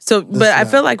anybody. So, but I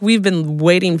feel like we've been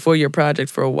waiting for your project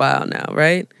for a while now,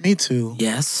 right? Me too.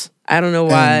 Yes. I don't know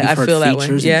why We've I heard feel that way.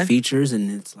 features Yeah. and features,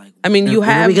 and it's like, I mean, you when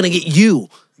are we have- gonna get you?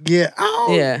 Yeah.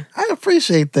 Yeah. I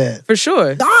appreciate that. For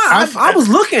sure. I was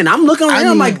looking. I'm looking around.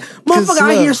 I'm like, 'cause motherfucker,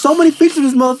 I look- hear so many features of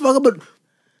this motherfucker, but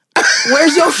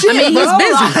where's your shit? I mean, he's bro?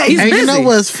 busy. Like- He's And you know busy.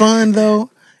 what's fun though?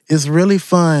 It's really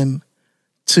fun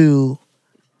to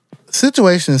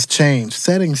situations change,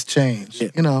 settings change, Yeah.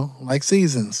 you know, like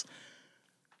seasons.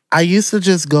 I used to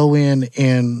just go in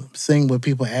and sing what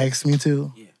people asked me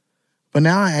to. Yeah. But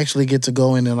now I actually get to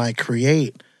go in and like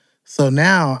create. So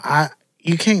now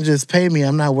you can't just pay me,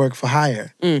 I'm not work for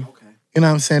hire. Okay. You know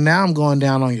what I'm saying? Now I'm going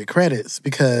down on your credits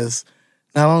because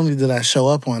not only did I show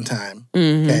up on time,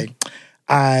 okay,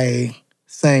 I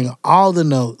sang all the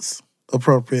notes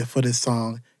appropriate for this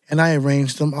song and I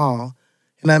arranged them all.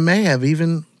 And I may have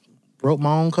even wrote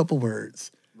my own couple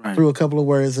words, Right. threw a couple of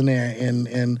words in there.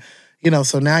 And you know,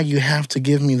 so now you have to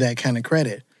give me that kind of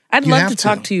credit. I'd You love have to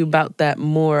talk to you about that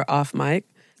more off mic.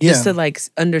 Just Yeah. to like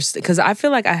understand, because I feel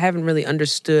like I haven't really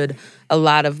understood a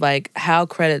lot of like how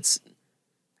credits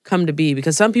come to be.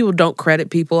 Because some people don't credit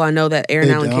people. I know that Aaron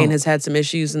They Allen don't. Kane has had some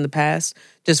issues in the past,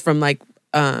 just from like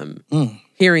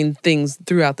hearing things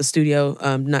throughout the studio.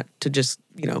 Not to just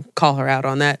call her out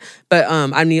on that, but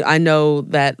I know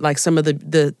that like some of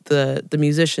the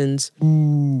musicians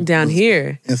down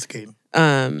here. Instigating.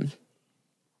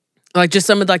 Like just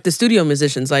some of like the studio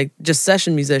musicians, like just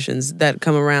session musicians that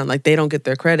come around, like they don't get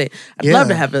their credit. I'd love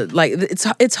to Yeah. have it. Like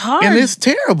it's hard. And it's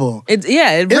terrible. It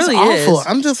really it's awful. is.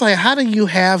 I'm just like, how do you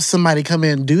have somebody come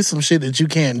in and do some shit that you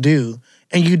can't do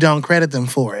and you don't credit them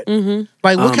for it?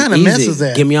 Like, what kind of mess Easy. is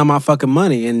that? Give me all my fucking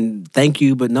money and thank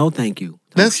you, but no thank you.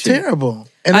 That's Shit. terrible.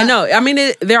 And I know. I mean,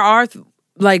 there are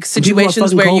like people are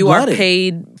situations fucking where you are cold-blooded.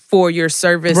 paid for your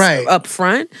service Right. up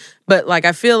front, but like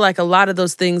I feel like a lot of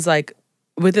those things, like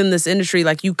within this industry,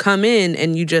 like you come in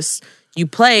and you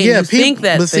play and you think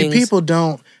that but things. see, people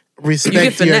don't respect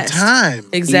your finessed. time.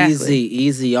 Exactly.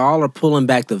 Easy. Y'all are pulling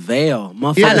back the veil.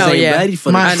 Motherfuckers I know, ain't yeah. ready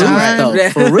for My the time-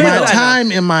 truth, though. For Yeah. real. My I know.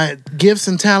 time and my gifts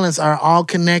and talents are all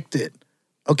connected.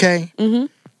 Okay?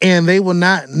 And they will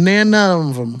not, none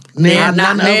of them. None Not of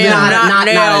now, them. not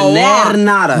Nada, now.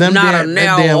 nada. Them Not a damn-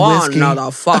 nail that damn one, whiskey.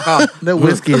 motherfucker. That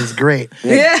whiskey is great.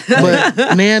 Yeah.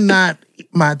 But man, not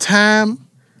my time,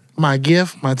 my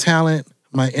gift, my talent,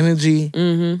 my energy,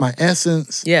 my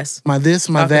essence, Yes. my this,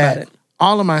 my Talk about that, it.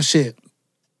 all of my shit,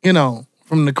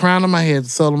 from the crown of my head to the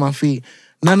sole of my feet,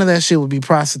 none of that shit would be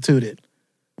prostituted.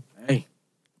 Hey,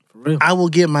 for real. I will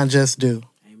get my just due.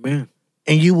 Amen.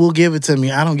 And you will give it to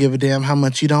me. I don't give a damn how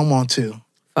much you don't want to.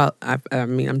 Well, I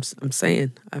mean, I'm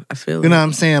saying, I feel You know what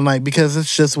I'm saying? Like, because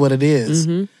it's just what it is.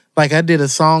 Like, I did a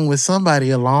song with somebody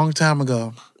a long time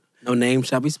ago. No name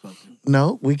shall be spoken.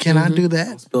 No, we cannot do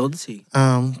that. Spill the tea.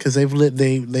 Because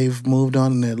they've moved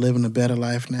on and they're living a better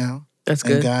life now. That's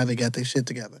Thank good. God they got their shit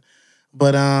together.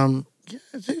 But yeah,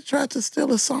 they tried to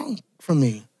steal a song from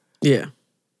me. Yeah.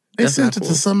 They That's sent not it cool.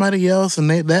 to somebody else, and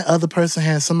that other person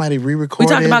had somebody We re-recorded.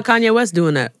 talked about Kanye West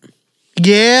doing that.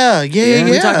 Yeah.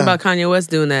 We talked about Kanye West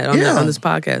doing that Yeah. on this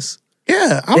podcast.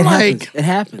 Yeah, It happens. It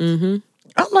happens.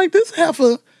 I'm like, this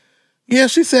heifer. Yeah,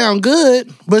 she sound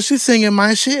good, but she's singing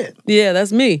my shit. Yeah,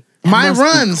 that's me. My must be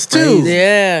runs crazy. too.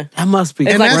 Yeah. That must be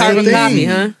It's And like that's carbon the copy, thing.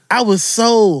 huh? I was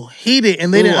so heated,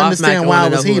 and they Ooh, didn't off understand mic, I why I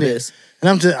wanna was know who it heated. is. And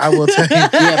I will tell you. Yeah,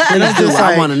 And please I'm do. just I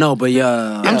like- want to know, but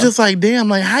yeah. I'm just like, damn,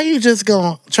 like, how you just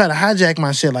gonna try to hijack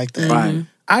my shit like that? Right.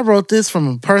 I wrote this from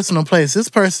a personal place. This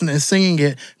person is singing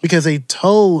it because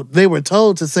they were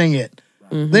told to sing it.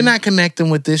 They're not connecting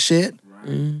with this shit.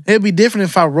 It'd be different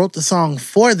if I wrote the song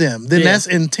for them. Then Yeah. that's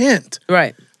intent.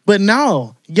 Right. But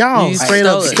no, y'all You straight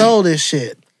up stole it. stole this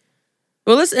shit.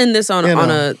 Well, let's end this on You on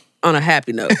know. a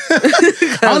happy note.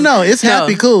 Oh no, it's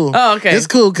happy cool. Oh, okay. It's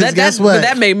cool because guess But what?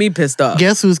 that made me pissed off.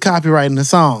 Guess who's copywriting the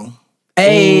song?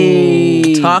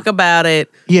 Hey. Talk about it.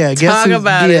 Yeah, guess Talk who's,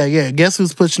 about yeah, it. yeah. Guess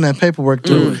who's pushing that paperwork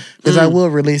through? Because I will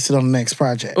release it on the next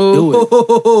project.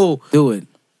 Ooh. Do it.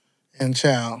 And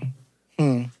child,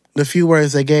 the few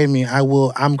words they gave me,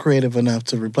 I'm creative enough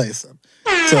to replace them.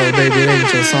 So baby, it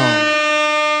ain't your song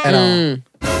at all.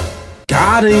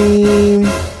 Got him.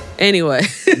 Anyway,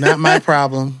 Not my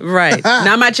problem. right.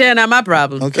 Not my chair, not my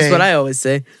problem. Okay. That's what I always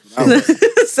say.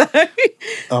 Sorry.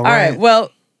 All All right.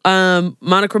 Well,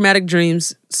 Monochromatic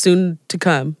Dreams soon to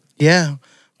come. Yeah.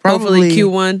 Hopefully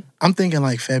Q1. I'm thinking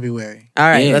like February. All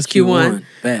right, Yeah, that's Q1.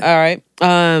 Bet. All right.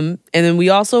 And then we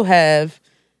also have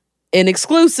an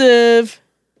exclusive.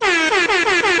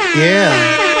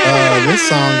 Yeah. This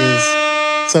song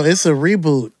is it's a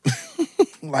reboot.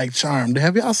 Like Charmed.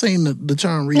 Have y'all seen the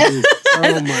Charmed reboot? Oh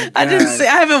my god! I didn't see.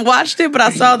 I haven't watched it, but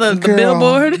I saw the Girl,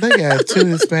 billboard. They got 2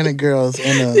 Hispanic girls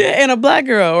and a Yeah, and a black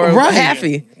girl or a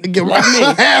halfie. Halfie.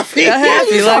 A halfie,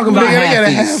 like talking about me. They got a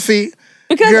halfies? halfie.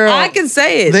 Because Girl, I can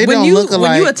say it. they when don't you look when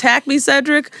you alike. attack me,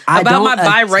 Cedric, I about don't my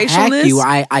attack biracialness. you.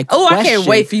 I I can't question-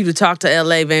 wait for you to talk to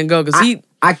L.A. Van Gogh because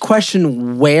I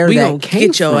question where we that gonna came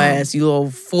get your from. ass, you little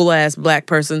full ass black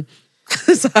person.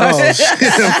 Sorry. Oh,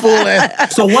 shit. Full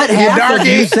ass. So what happened? dark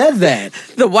You hair. said that.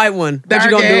 The white one. What Dark you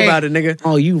gonna do hair. about it, nigga?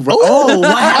 Oh, you. Oh,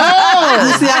 wow.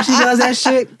 You see how she does that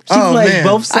shit? She Oh, plays man.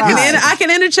 both sides. I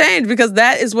can interchange because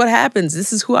that is what happens.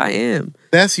 This is who I am.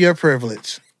 That's your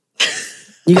privilege.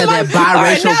 You got that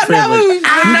biracial now privilege. we- You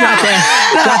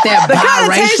got that The biracial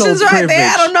connotations right privilege. there.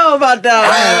 I don't know about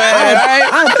that.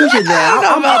 I appreciate that.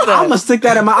 I'm gonna stick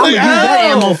that in my. I'm gonna use that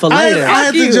ammo for later. I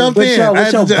had to you. jump What's in. your- I what's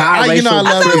had to your jump- you know I biracial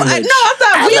love you. privilege? I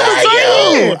thought we was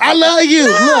right here. I love you.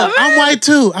 Look, I'm white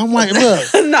too. I'm white. Look.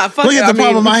 Nah, fuck Look it. at the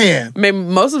palm of my hand. Maybe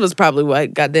most of us probably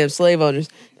white, goddamn slave owners.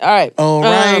 All right. All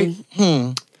right.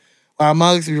 While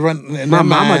Mugs be running. My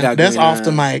mama got That's green off the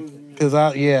eyes. mic. Cause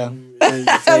I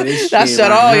That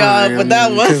shut all y'all up with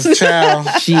that one. Cause child.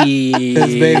 She.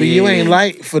 Cause baby, you ain't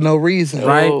light for no reason.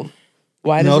 Right. Oh,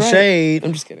 white No is right. shade.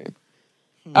 I'm just kidding.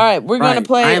 All right, we're gonna Right. I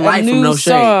play ain't a light from new no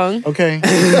shade. song Okay. to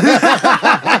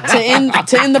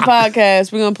end the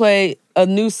podcast. We're gonna play a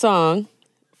new song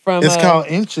from. It's called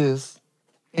Inches.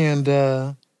 And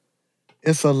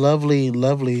it's a lovely,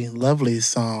 lovely, lovely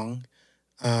song.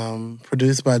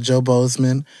 Produced by Joe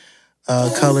Bozeman.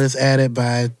 Colors added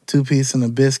by Two Piece and a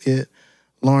Biscuit.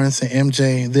 Lawrence and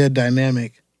MJ. They're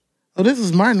dynamic. Oh, this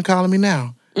is Martin calling me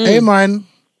now. Hey, Martin.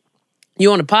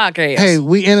 You on the podcast? Hey,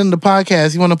 we ending the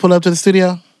podcast. You want to pull up to the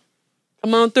studio?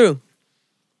 come on through.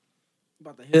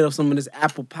 About to hit up some of this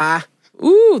apple pie.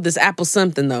 Ooh, this apple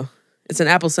something though. It's an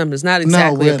apple something. It's not No,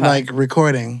 exactly we're a pie. like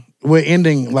recording. We're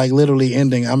ending, like literally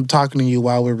ending. I'm talking to you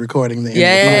while we're recording the end.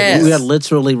 Yes. We are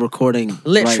literally recording.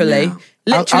 literally, Right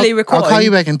literally recording. I'll call you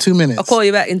back in 2 minutes. I'll call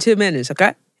you back in 2 minutes.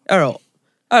 Okay. All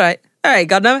right.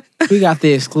 Goddammit. now. We got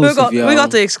the exclusive, we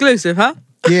got the exclusive, huh?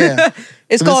 Yeah.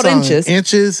 It's So this called song, Inches.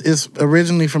 Inches is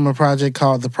originally from a project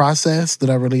called The Process that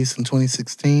I released in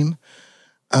 2016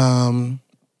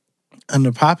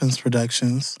 under Poppins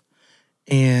Productions.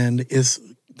 And it's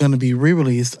going to be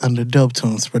re-released under Dope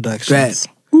Tunes Productions.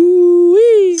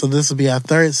 Ooh-wee. So this will be our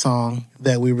 3rd song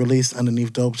that we released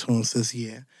underneath Dope Tunes this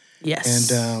year.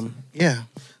 Yes. And yeah.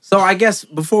 So I guess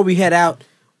before we head out,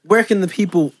 where can the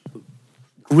people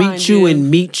greet Find you you. and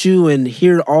meet you and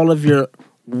hear all of your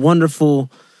wonderful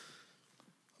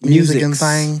Music and musics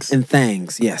things. and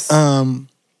things? Yes.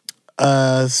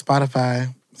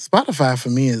 Spotify. Spotify for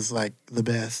me is like the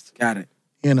best. Got it.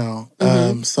 You know,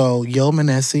 so Yo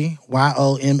Manesseh,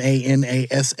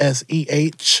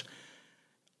 YOMANASSEH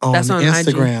on That's on IG,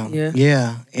 Instagram.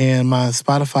 yeah. And my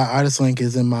Spotify artist link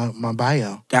is in my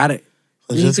bio. Got it.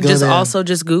 So you could go just there. also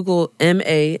just Google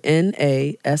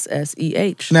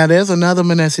MANASSEH. Now there's another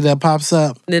Manesseh that pops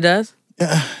up. It does? We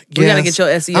gotta get your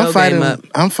SEO I'm fighting, game up.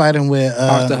 I'm fighting with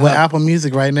Off the hub. Apple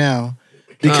Music right now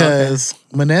because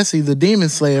Manesseh, the Demon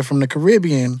Slayer from the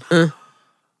Caribbean,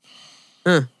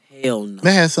 Hell no.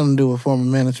 that has something to do with former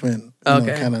management.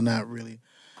 Okay. Kind of not really.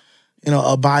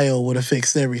 A bio would have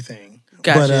fixed everything.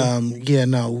 Gotcha.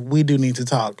 But we do need to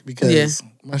talk because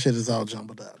my shit is all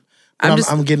jumbled up. I'm But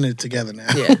just- I'm getting it together now.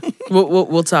 Yeah,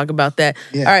 we'll talk about that.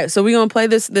 Yeah. All right, so we're gonna play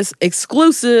this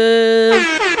exclusive.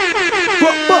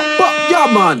 Yeah,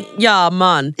 man. Yeah,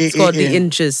 man. It's called The Yeah.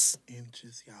 Inches.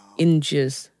 Inches, y'all.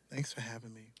 Inches. Thanks for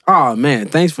having me. Oh man,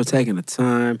 thanks for taking the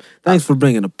time. Thanks for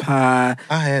bringing the pie,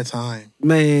 I had time.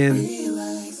 man.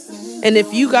 And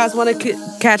if you guys want to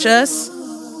catch us,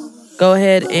 go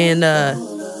ahead and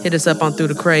hit us up on Through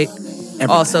the Crate.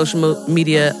 All social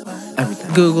media.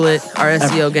 Everything. Google it. Our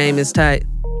SEO game is tight.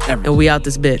 Everything. And we out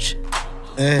this bitch.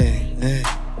 Hey.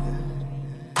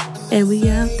 And we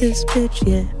out this bitch,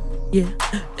 yeah. And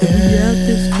we out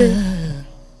this bitch.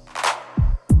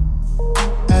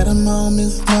 At a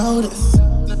moment's notice,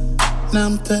 now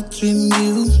I'm touching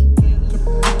you,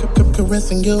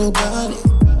 caressing your body.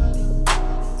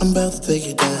 I'm about to take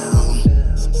it down,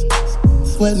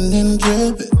 sweating and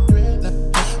dripping.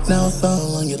 Now it's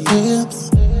all on your lips.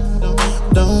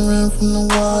 Don't run from the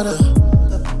water.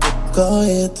 Go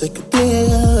ahead, take a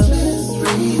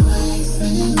dip.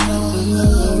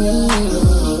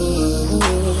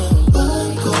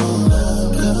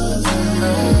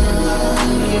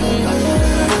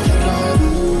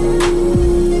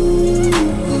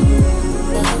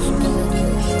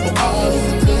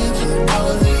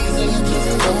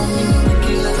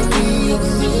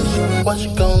 What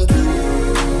you gonna do?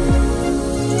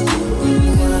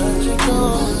 What you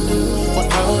gonna do?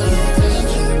 What all these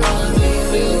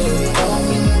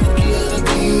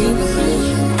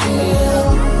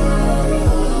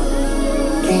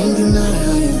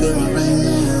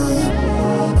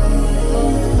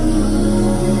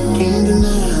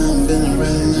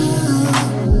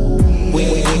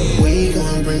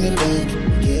bring it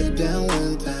back. Get down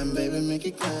one time, baby, make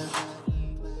it clap.